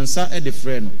to yensa e de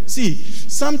frɛ no see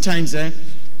sometimes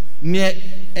ne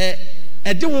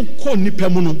de wo kɔ nipa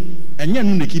mu no enye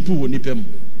no na keep wo nipa mu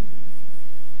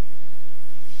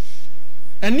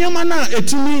eniama na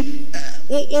etumi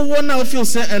wo na feel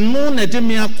say eno na de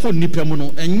me akɔ nipa mu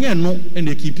no enye no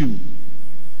na keep wo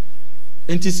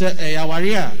enti say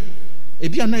yaware a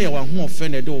ebia na ye wa ho ofe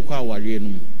na de wo kɔ aware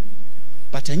no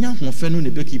but enya ho ofe no na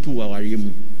be keep wo aware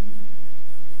mu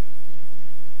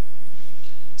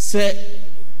say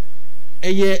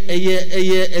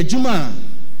eye adwuma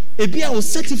ebia wo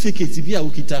certificate bia wo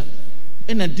kita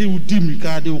ena de wo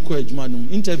dimrika de wo kɔ adwuma no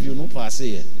interview no pass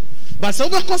ye but so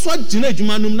be koso agina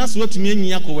adwuma no na so watumi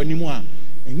anyi akɔ wanimu a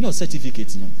enye o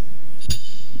certificate no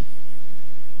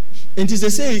enti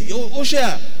say o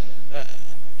share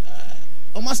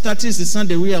almost statistics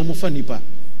Sunday we are mofa nipa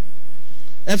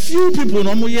a few people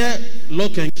no mo ye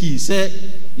lock and key say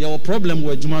your problem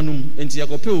with adwuma no enti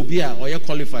yakope obi a or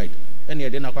qualified ene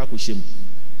de na kwa akohyem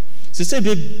say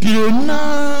be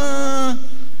biona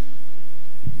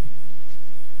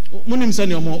munim say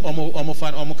omo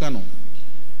fan omo kano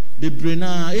be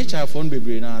brena HR phone be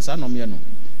brena sa no me no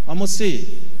omo say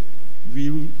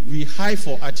we high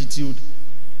for attitude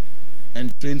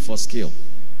and train for skill.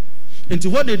 And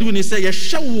what they do is say you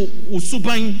show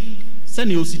usuban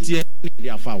send you sitie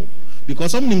their foul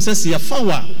because some nim say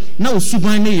fawa na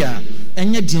usuban ne ya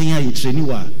enye din ya you train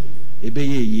wa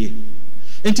ebeye ye.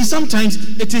 And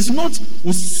sometimes it is not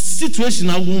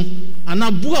situational and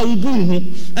abu a ubu ho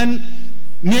and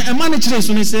me e manage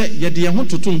so ni say ye de ho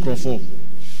toto nkrofo.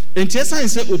 And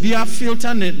yes say obi a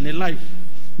filter ne life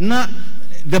na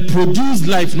the produced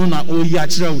life no na o ya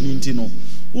kira oni nti no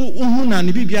uhu na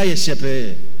ne bibia ye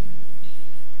shepe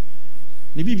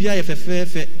ne bibia ye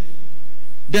fefefe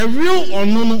the real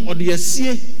onono or the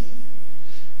asie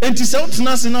enti se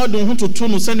utna se na do ho toto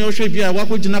no se ne o hwe bia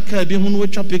wakogina ka bi ho no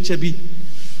watwa picture bi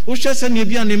o hwe se ne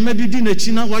bia ne mabi di na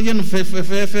chi na waye no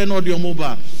fefefe na ode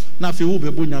omoba na fe wo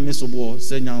bebo nyame sobo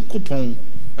se nyankopon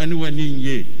anywhere ni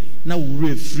ye na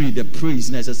we free the praise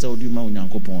necessary odi ma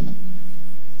nyankopon no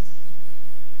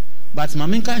but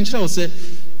mamenka nchira o se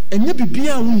enye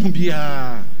bibia wo hu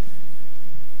bia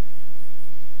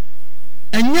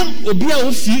enya obi a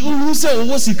ofi uhu se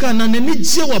owo sika na ne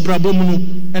gye wa brabo mu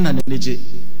no na ne gye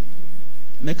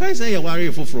me kai say ye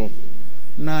ware foforo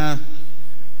na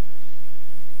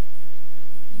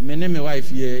me ne my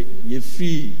wife ye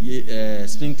free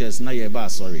sphincters na ye ba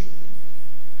sorry.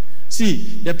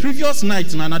 See, the previous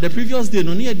night na the previous day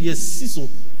no near the siso.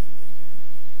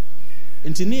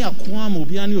 Enti ne akwam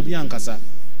obi ani obi ankasa.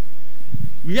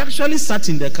 We actually sat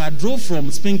in the car, drove from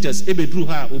sphincters ebedru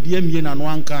ha obi amie na no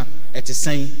anka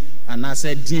etesen and I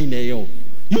said din na yo.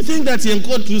 You think that you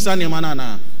encode through Sunday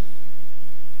manana?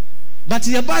 But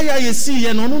ye buy ye see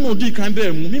ye no do kan be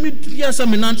mu. Mimi yes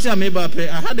am nanti ameba pe.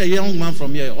 I had a young man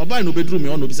from here. Oba no bedroom me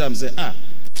on obi say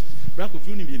Brako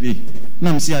fu ni bibi.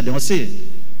 Na msi ade o say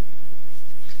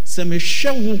se me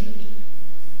hwewo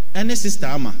ene sister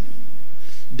ama.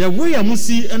 The way am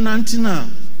see nanti na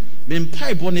me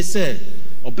mpai bo ne say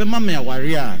obema me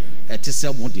aware a ete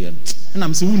se model. Na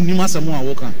msi wu nim asem a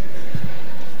wo kan.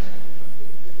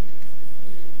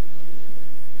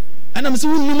 And I'm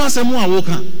saying, you must have more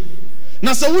walker.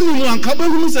 Now, so when you want Kabul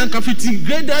and Kafiti,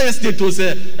 great estate to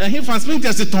say, and he fast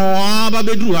sphincters to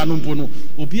Babedru Hanumpono,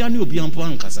 Obiani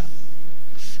Obiampo Casa.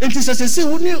 And he says, say,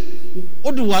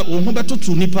 what do I want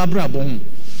to Nipa Brabon?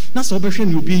 That's operation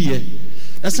you be here.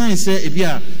 That's why I say,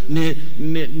 Ebia, ne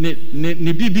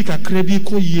bibika crebi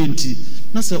ko yenti.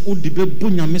 Nasa Odibe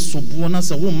Bunya Mesobu,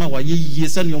 Nasa Woma,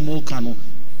 yes, and your Mokano.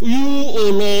 You,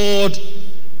 oh Lord,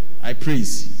 I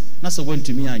praise. Nasa went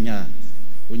to me anya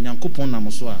onyankopon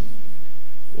namoso a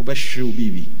obehwe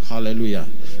bibi. Hallelujah.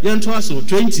 Yen to aso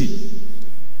 20.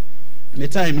 Me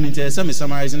time in say me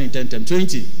summarizing in 10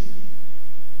 20.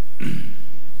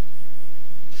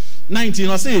 19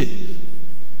 I say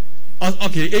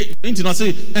okay 19 I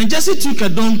say and Jesse took a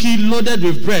donkey loaded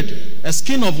with bread, a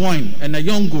skin of wine and a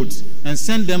young goat and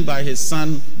sent them by his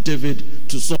son David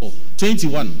to Saul.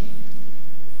 21.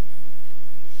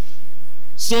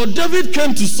 So David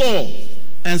came to Saul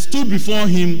and stood before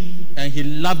him, and he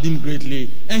loved him greatly,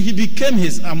 and he became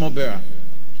his armor bearer.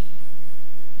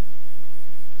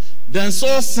 Then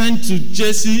Saul sent to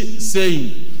Jesse,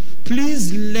 saying,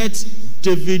 please let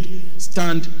David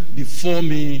stand before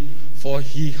me, for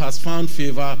he has found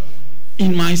favor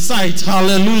in my sight.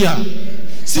 Hallelujah.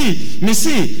 See, me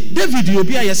see, David you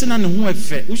be a yesena ne ho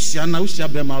efe.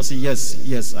 Ushia be ma say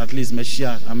yes, at least me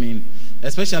share. I mean,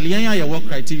 especially yan your work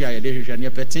criteria you dey hwehwe na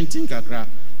petintin kakra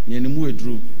na enimu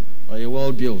edru or you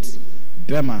well built.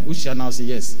 Bema ushia now say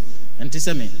yes. Enti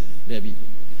say me, David.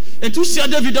 Enti ushia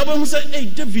David obo say, "Hey,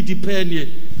 David pe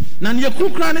ne." Na ne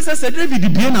kukra ne say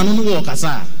David bie na no wo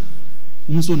kasa.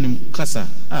 Nso nim kasa,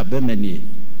 bema ne.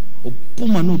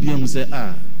 Opuma no bie hu say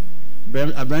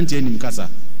Abrante nim kasa.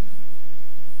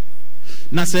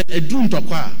 Na say edru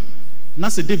ntokwa na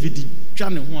say David twa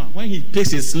ne ho a when he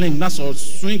takes a sling na so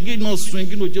swinging no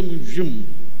jemu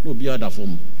no be other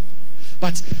form.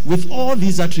 But with all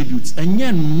these attributes and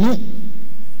yet no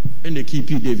and they keep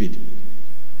David.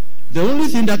 The only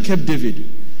thing that kept David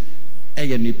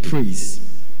any praise.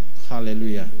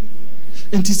 Hallelujah.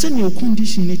 And to send your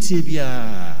condition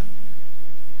bia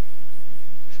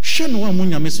shen wa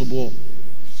munya mesobo.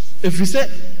 If we say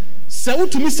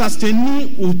to me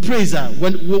sustain with praise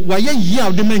when why ye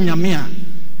of the men yamia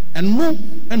and no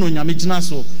and on yamijina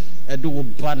so edo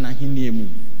bana hiniemu.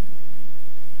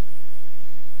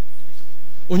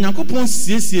 Onyankopon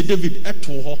siesie David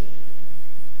eto ho.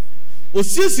 O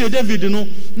siesie David no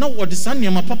na wode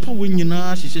sanema papa we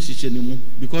nyina hihye ne mu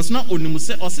because na onimu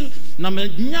se o se na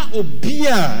manya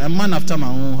obia a man after my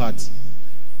own heart.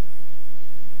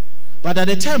 But at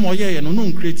the time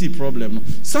no creative problem.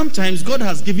 Sometimes God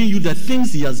has given you the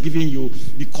things he has given you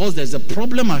because there's a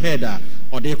problem ahead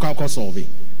or they can solve it.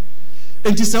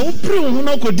 And to say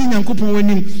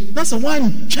that's a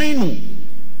one channel.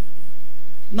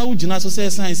 Now Jinaso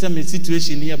says science and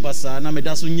situation here basa na me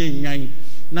daso nyan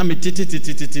na me titi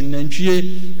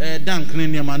nantwie dank ne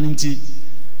ne maninti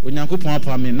onyankopon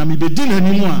apa me na me bedi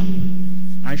nanimu a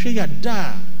ahwe ya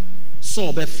da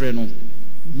so be frɛ no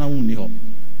na wonni ho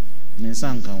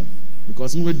nensanka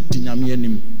because no di nyame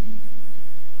anim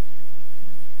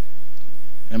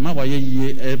ema wa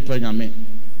yeye pa nyame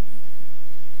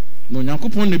no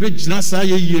onyankopon ne be gyina saa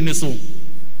yeye ne so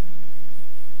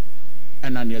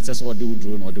and then yes so they would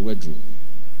draw or the word draw.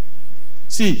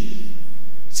 See,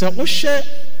 so we share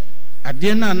at the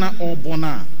end na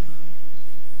obona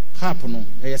happen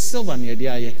no silver near the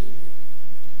eye.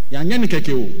 Yanyan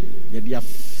keke o ye dia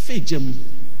fejem.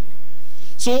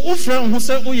 So o friend who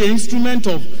say o ye instrument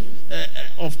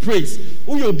of praise.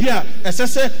 O ye obi a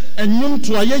esese enwum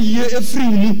to aye ye efri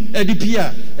mu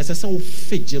edipia esese o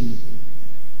fejem.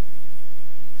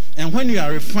 And when you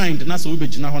are refined, na so we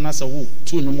begina ho na so wo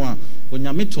to no mu a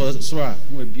onyame to so a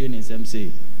no abie ne nsem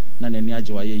sei na nani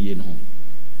agye wa ye no ho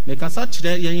me kasa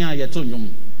kire yen a ye to nwom.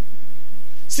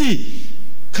 See,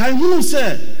 kan hunu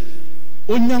say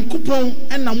onyankopon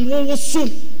enam wo so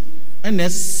ena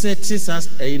setis as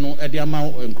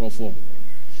ediama enkrofo.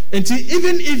 And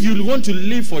even if you want to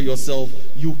live for yourself,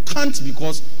 you can't,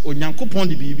 because onyankopon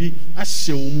the bibi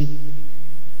ahyewmu.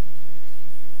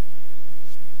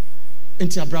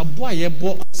 Enti abrabo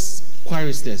ayebo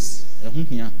choristers ehun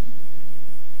hia.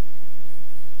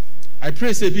 I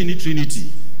pray say be in Trinity.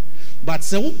 But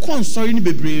se wo konsori ni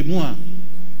bebre mu a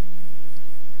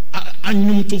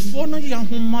anyumtofo no ya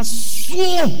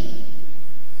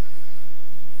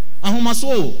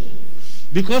ahomaso.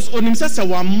 Because onim se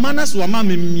wa manas wa ma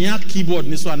memia keyboard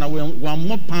ni so ana wa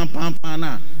mo pam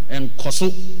na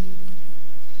enkoso.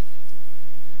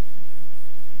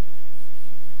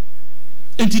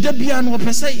 Entide bia no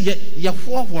pese ye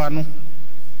hoahoa no.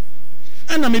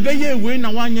 Ana mebeye we na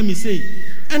wanya mi sei.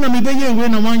 Ana mebeye we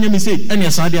na wanya mi sei. Ene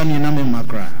asade am na me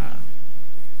makra.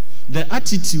 The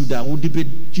attitude that would be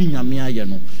jinyame aye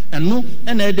no. Eno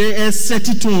ena dey set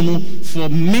tone no for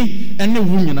me ene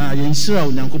wu nyina ye nhira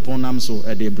onyankopon nam so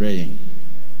e dey brain.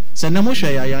 Se na mo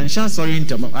hwe ya nhia sorry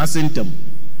ntem asentem.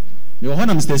 Me ho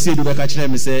na Mr. Sedu be ka kire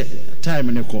me say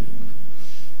time ne ko.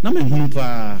 Na me hunu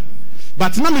pa.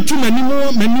 But na me tu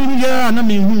mani ya na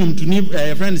me hunu to ni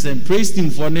friends and praise him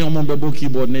for ne omo bebo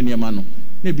keyboard ne niema no.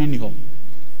 Ne bi ni ho.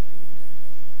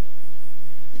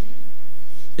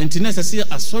 Enti se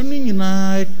asoni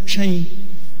nyina twen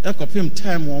ekopem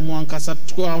time omo ankasa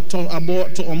to abo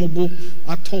to omobo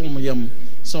atom yam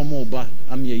so omo ba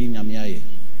am ye nyame aye.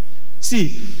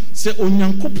 See se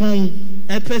onyankopon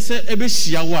epese ebe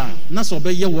hia wa na so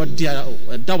be ye wode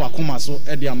da wakoma so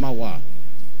e de ama wa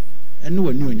ene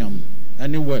wani onyam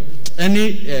ene we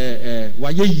ene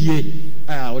waye yie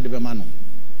a wode be ma no.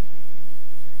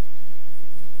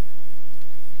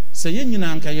 Se ye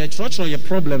nyina anka ye chrochro ye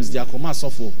problems dia koma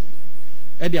sofo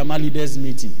e dia ma leaders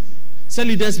meeting. Se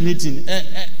leaders meeting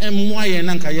mo aye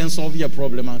na anka ye solve ye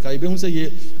problem anka ye be hu se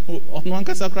ye ono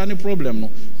anka sakra ne problem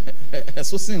no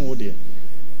so sin wo de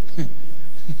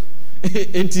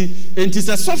enti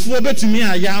se sofo betumi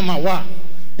aya ama wa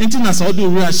enti na sa odo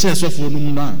ru a share sofo no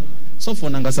mu na sofo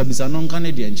na ngasa bisa no nka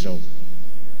ne de enchrew.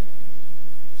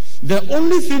 The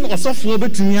only thing osofo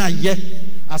betumi aye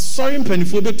asori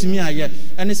mpanifo betumi aye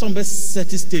ene some be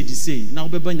set stage say na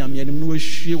obeba nyame anim no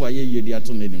wahwie wa ye yedi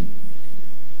ato nanim.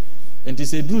 Enti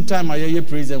say do time aye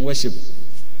praise and worship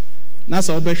na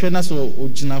so obehwe na so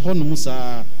ogina ho no mu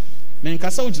sa men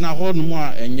kasa ogina ho no mu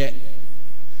a enye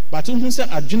but hu se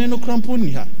adwene no krampo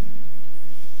ni ha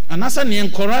anasa ne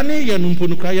enkora ne ye no mpo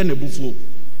no kra ye na bufuo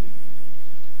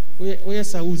oye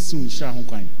sa usi unhira ho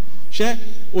kwan hwe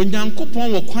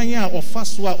onyankopon wo kwan a ofa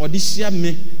so a ode hia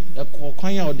me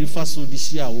kwan a ode fa so de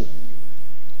hia wo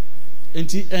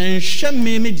enti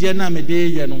enhwe me de na me de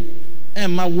ye no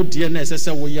emma wo de na esese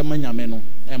wo ye manyame no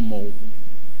emmo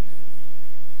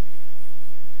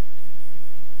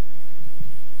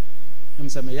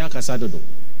emsa me yakasa dodo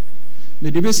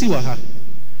me de besi wa ha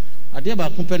ade ba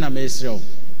ko pe na me esrew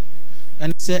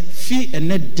en se fi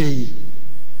ene dey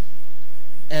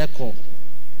eko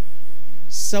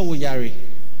se wo yare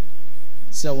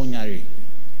se wo nyare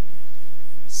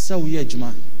se wo ye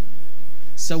adwuma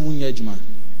se wo nye adwuma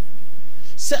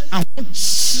se ahon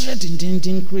chire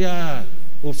dindindin kria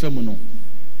o femu no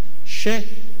hwe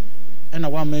ena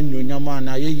wa man nyonyama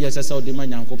na ye yese se odi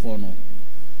manyankopon no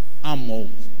ammo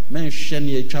men hwe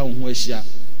ne atwa ho ahia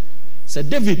se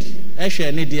David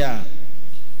hwe ne dia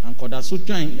ankoda so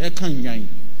twan kan nwan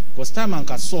because time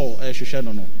anka so hwehwe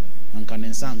no anka ne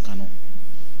nsa anka no.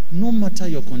 No matter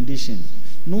your condition,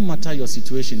 no matter your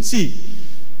situation, see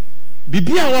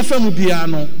bibia wa famu bia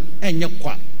no enye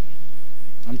kwa.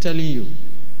 I'm telling you.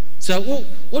 So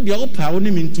wo dia opa wo ne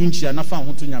mintunchia na fa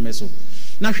ho to nyame so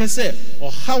na hwe se o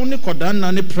haw ne kodan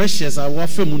na ne pressures a wa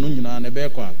famu no nyina na be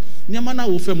kwa nyama na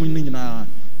wo famu no nyina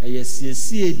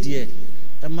siesie die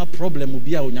ema problem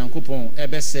bia onyankopon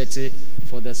ebe set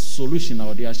for the solution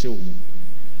or the ahye wo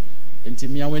enti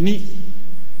miawani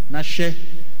na hwe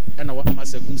ena wa ma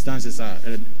circumstances a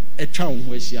etwa wo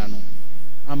ho ahia no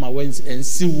ama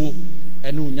ensi wo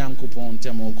ene onyankopon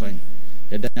ntemo kwan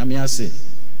eda nyame ase.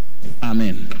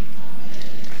 Amen.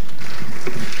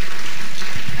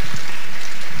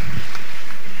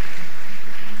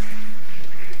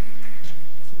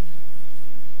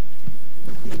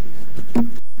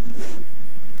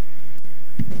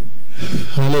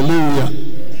 Hallelujah.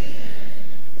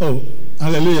 Oh,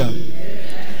 hallelujah.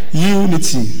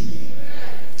 Unity.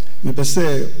 Me be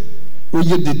say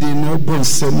oye dede na bon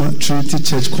sema Trinity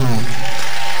Church choir.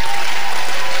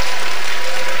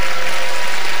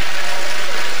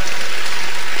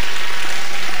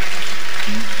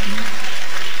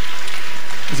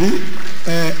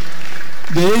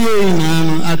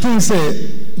 I think say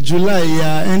July,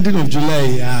 ending of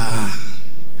July,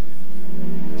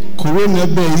 Corona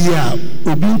Bay,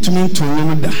 Obin to me to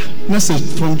Lomada. Message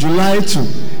from July to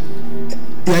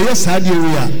yes, how do you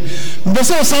are? But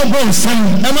so born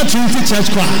son, I'm a Trinity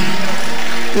Church choir.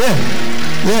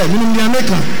 Yeah, meaning the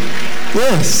American.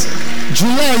 Yes,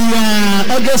 July,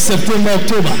 August, September,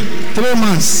 October, 3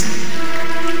 months.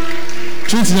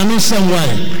 Trinity, I mean,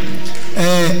 somewhere.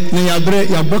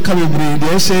 Ya boka bebre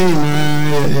de say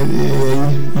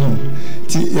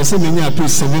you say me approve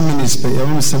 7 minutes per you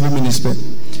want 7 minutes per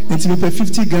it me pay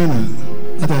 50 Ghana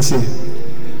what I say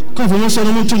confirmation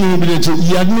no to me be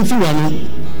you had no fee one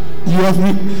you have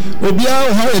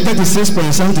obia how 36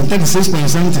 point something and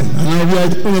now we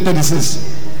are only 36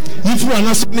 if you are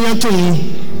not so near to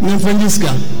me no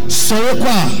francisca so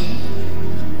kwa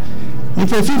you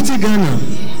pay 50 Ghana.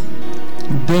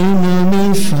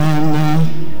 Dynamic fana,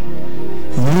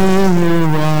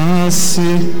 you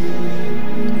wasi,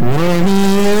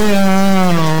 waniya,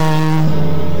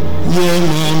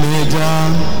 yemameda,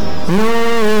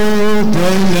 oh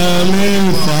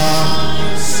dynamic fana,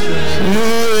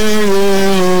 you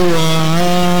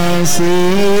wasi,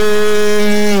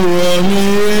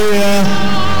 waniya,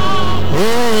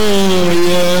 oh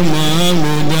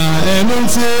yemameda,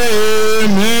 emunte,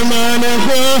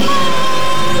 memaneko.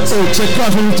 Oh, check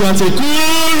out from to say,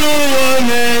 Kulu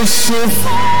Wanesu,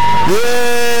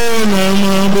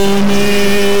 Namabonede,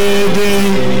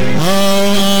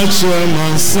 Achamasena,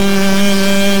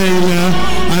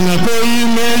 and I pay you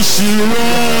Meshiwanege,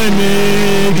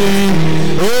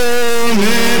 oh,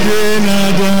 Nedena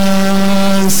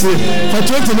dance, for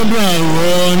 20 the brown,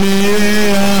 oh,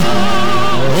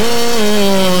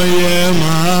 yeah,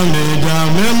 Mamma,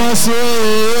 Memaso,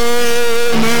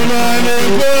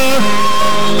 Memaneko.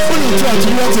 Try to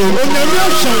let it. Oh, never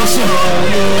chance.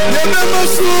 Never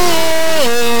so.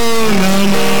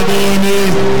 Namaboni.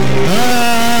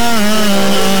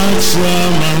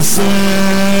 Chamasena.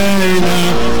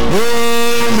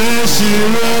 Oh,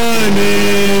 Meshirani.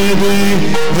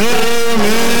 Oh,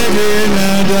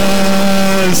 Medina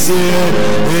dance.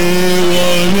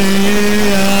 Ewonia.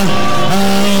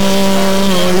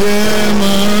 Oh, yeah,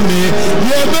 mommy.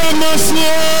 Never so.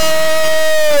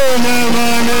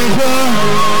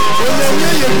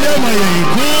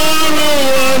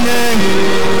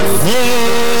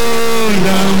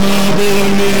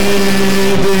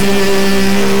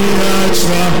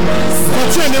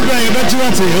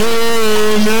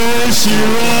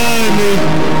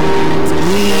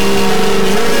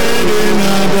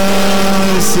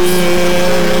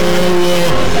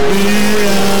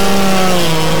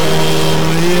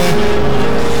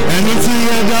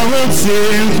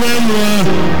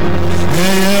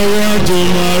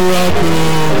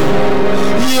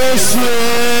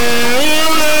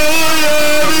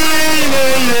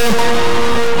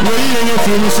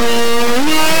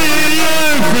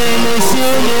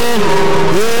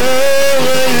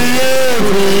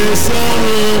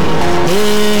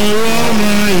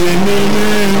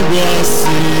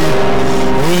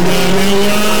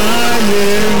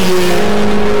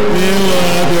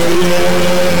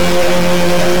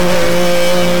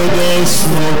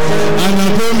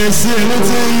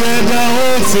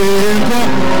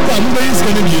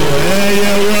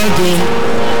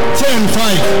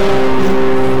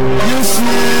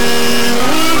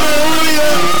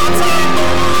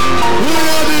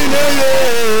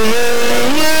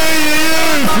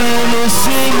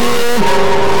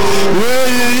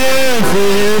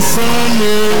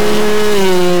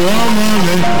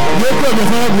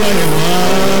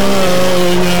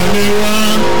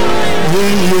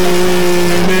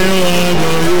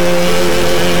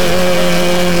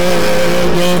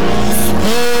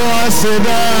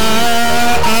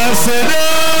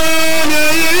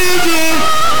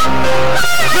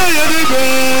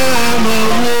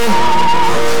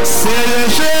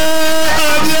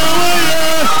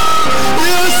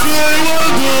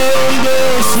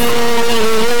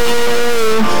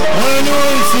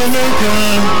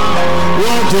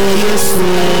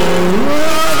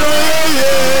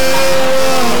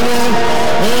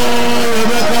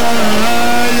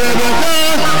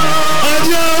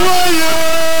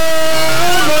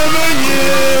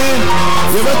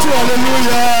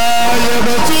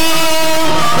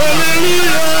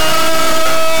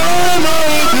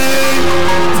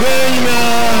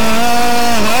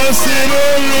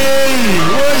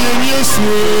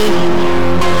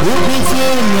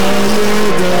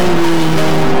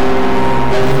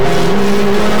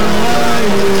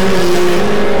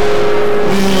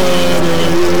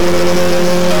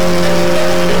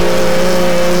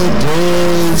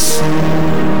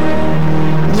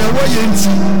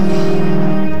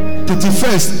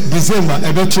 December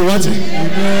ebeto what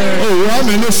oh wa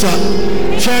me no sa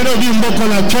China bi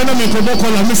mbokola China me ko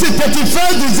bokola me say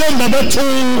 31st December beto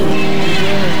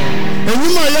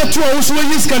enuma ya to wo so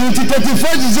yi scan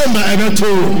 31st December ebeto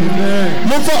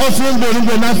mo for offering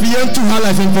bo na fi yen to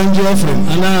hala fe nje offering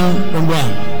ana ngwa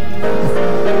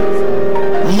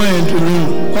mo yen to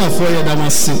ni kwa for ya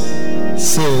damase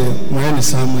say mo yen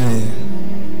sama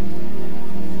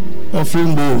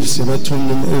offering bowls ebeto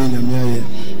no nyame aye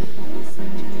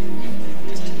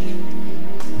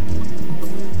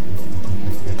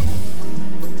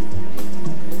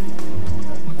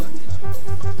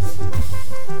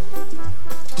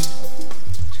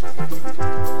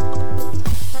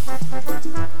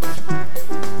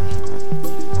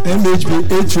MHB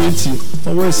 820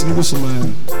 for West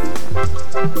Nigusumaya.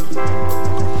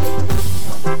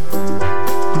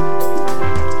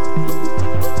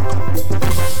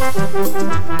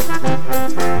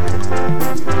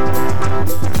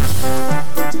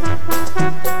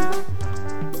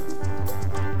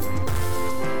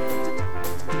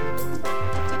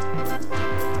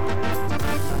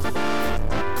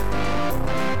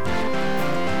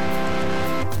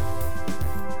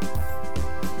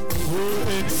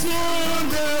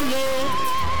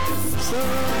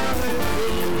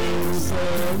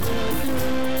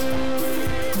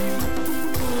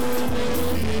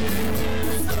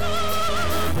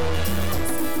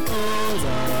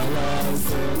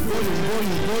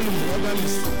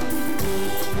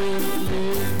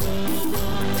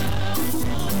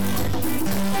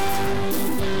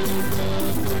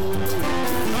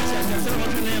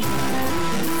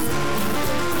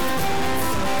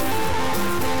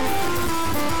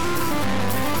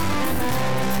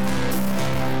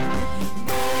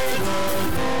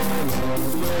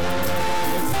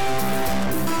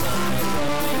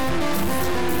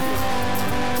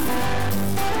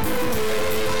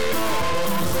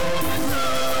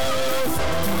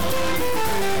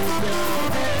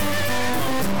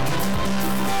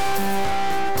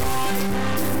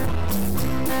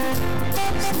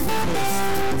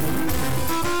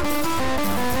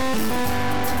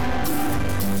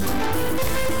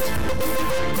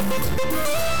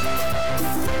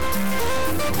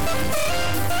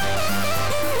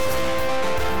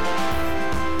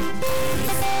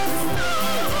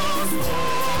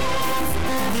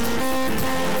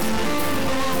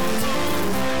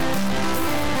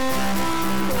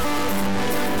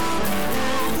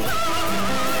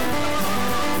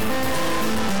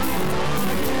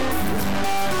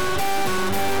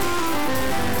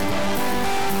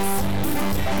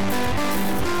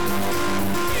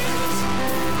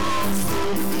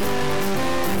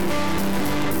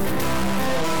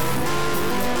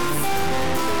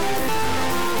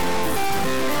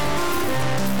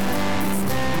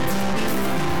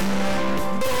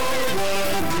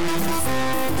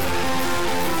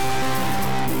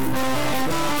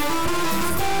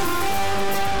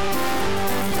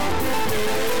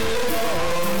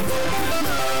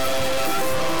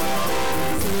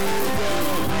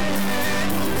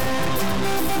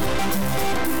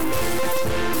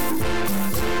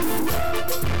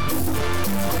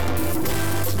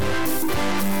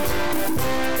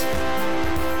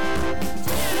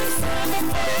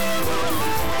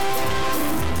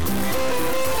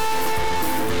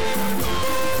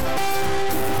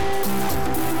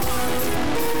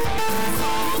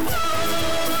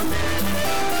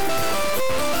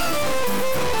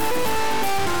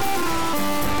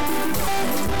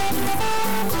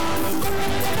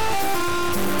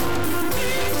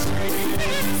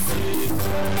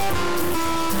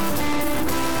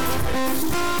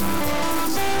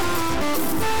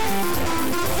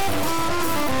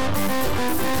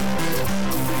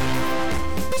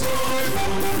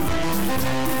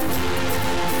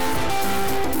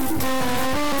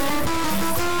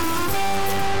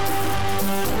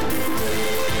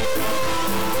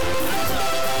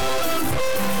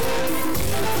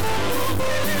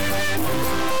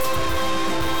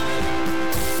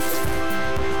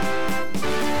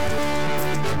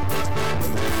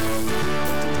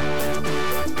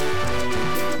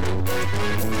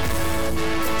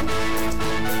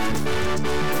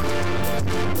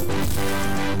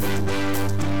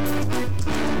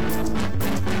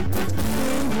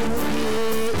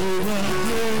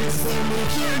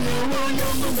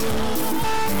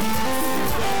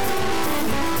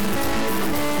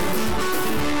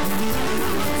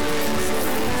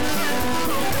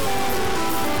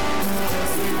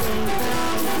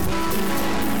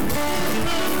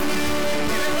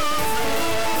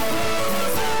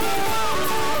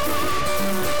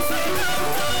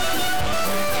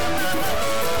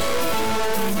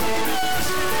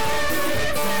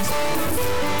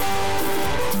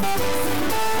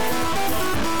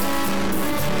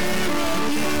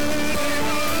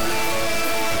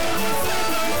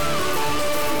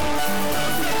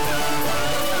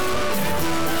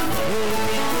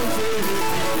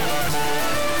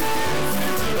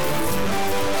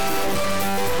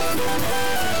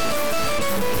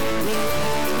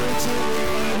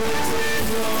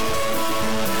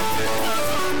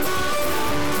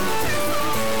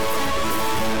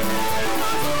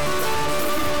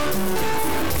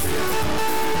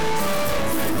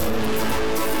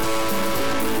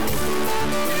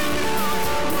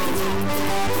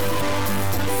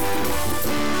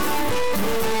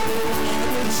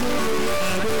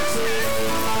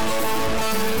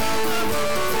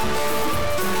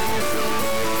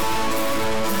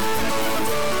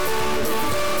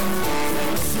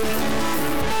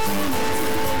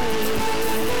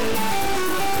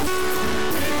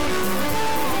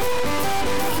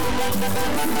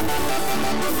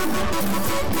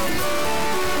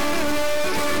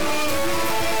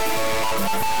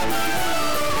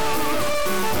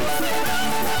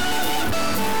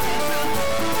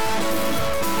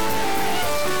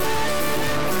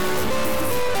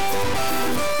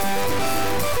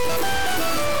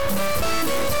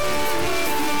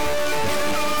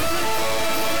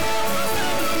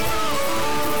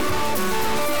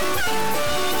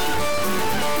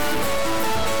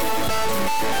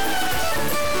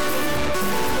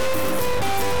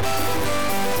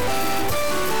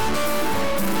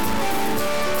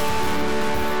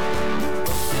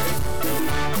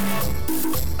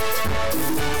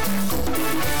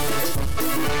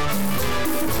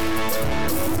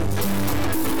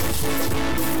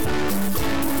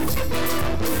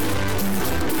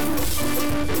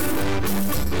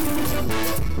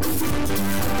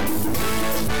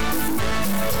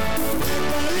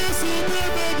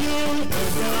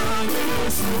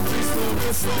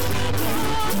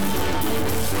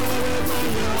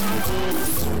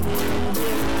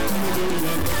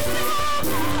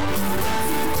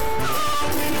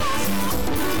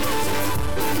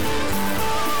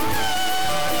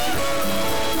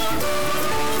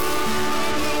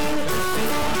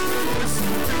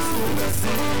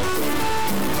 Yes.